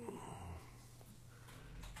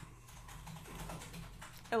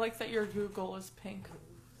 I like that your Google is pink.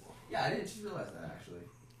 Yeah, I didn't just realize that, actually.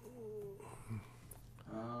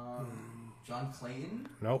 John Clayton?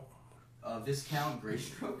 Nope. Viscount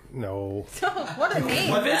Greystroke? No. What a name.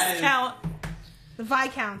 What that is- Viscount. The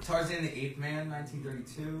Viscount. Tarzan and the Eighth Man,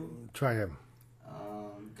 1932. Try him.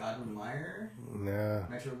 Godwin Meyer? Nah.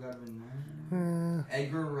 Metro Godwin Meyer?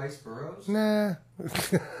 Edgar Rice Burroughs? Nah.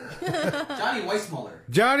 Johnny Weissmuller.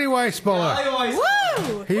 Johnny Weissmuller. Johnny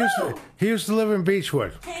Weissmuller. Woo! He used to live in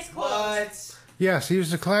Beechwood. Case closed. What? Yes, he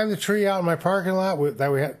used to climb the tree out in my parking lot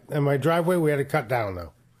that we had in my driveway. We had to cut down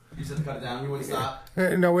though. You said to cut it down, you wouldn't stop?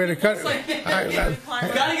 No, we had to cut. It's like You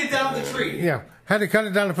gotta get down the tree. Yeah, had to cut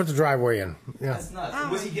it down to put the driveway in. Yeah, That's nuts.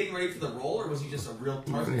 Was he getting ready for the role, or was he just a real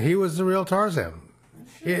Tarzan? he was the real Tarzan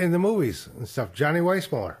in the movies and stuff. Johnny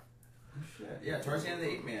Weissmuller. Shit. Yeah, Tarzan and the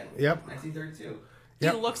Eighth Man. Yep. 1932.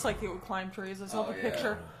 Yep. He looks like he would climb trees. I saw the yeah.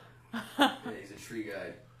 picture. Yeah, he's a tree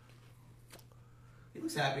guy. He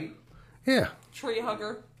looks happy. Yeah. Tree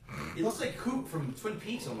hugger. He looks like Coop from Twin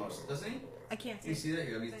Peaks almost, doesn't he? I can't Can you see. see that?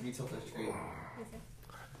 Here, let me tilt that screen.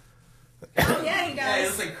 Oh, yeah, he Yeah, he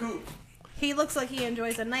does. looks like Coop. He looks like he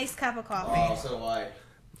enjoys a nice cup of Oh, coffee. so do I.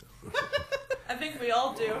 I think we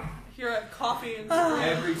all do here at Coffee and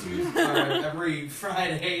Every Tuesday, or every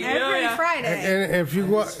Friday. Every yeah. Friday. And if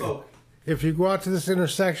you go out to this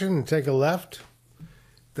intersection and take a left,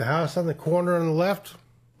 the house on the corner on the left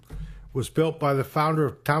was built by the founder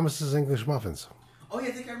of Thomas's English Muffins. Oh yeah,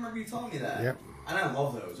 I think I remember you telling me that. Yep. And I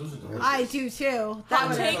love those. Those are delicious. I do too. That Hot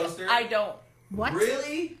was take, toaster? I don't. what?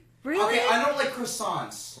 Really? Really? Okay, I don't like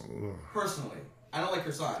croissants. Personally. I don't like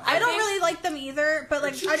croissants. I don't think- really like them either, but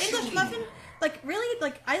like They're an too English chewy. muffin, like really,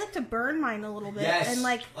 like I like to burn mine a little bit Yes. and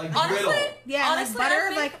like Honestly, griddle. yeah, honestly, like butter, I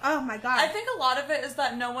think- like oh my god. I think a lot of it is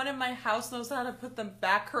that no one in my house knows how to put them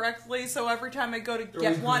back correctly, so every time I go to They're get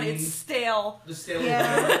always one, green. it's stale. Just stay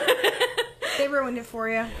Yeah. They ruined it for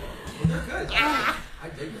you. They're good. I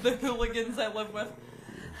dig them. The hooligans I live with.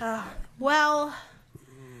 Well,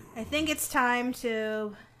 I think it's time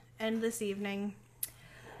to end this evening.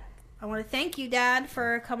 I want to thank you, Dad,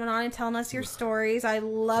 for coming on and telling us your stories. I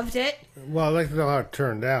loved it. Well, I'd like to know how it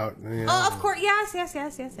turned out. You know. Oh, of course. Yes.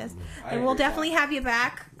 And we'll agree. definitely have you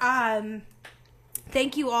back.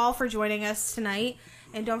 Thank you all for joining us tonight.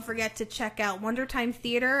 And don't forget to check out Wonder Time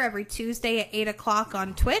Theater every Tuesday at 8 o'clock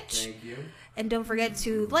on Twitch. Thank you. And don't forget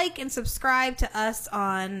to like and subscribe to us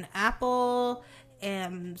on Apple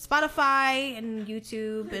and Spotify and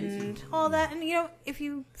YouTube and all that. And, you know, if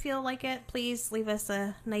you feel like it, please leave us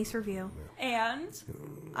a nice review. And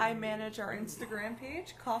I manage our Instagram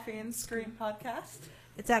page, Coffee and Scream Podcast.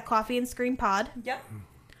 It's at Coffee and Scream Pod. Yep.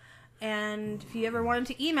 And if you ever wanted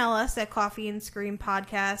to email us at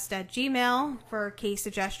coffeeandscreampodcast@gmail for case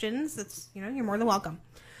suggestions, that's you're more than welcome.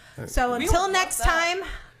 So until next time,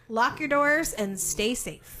 lock your doors and stay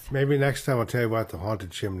safe. Maybe next time I'll tell you about the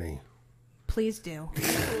haunted chimney. Please do.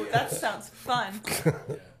 Ooh, that sounds fun.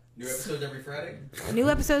 New episodes every Friday? New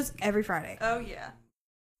episodes every Friday. Oh, yeah.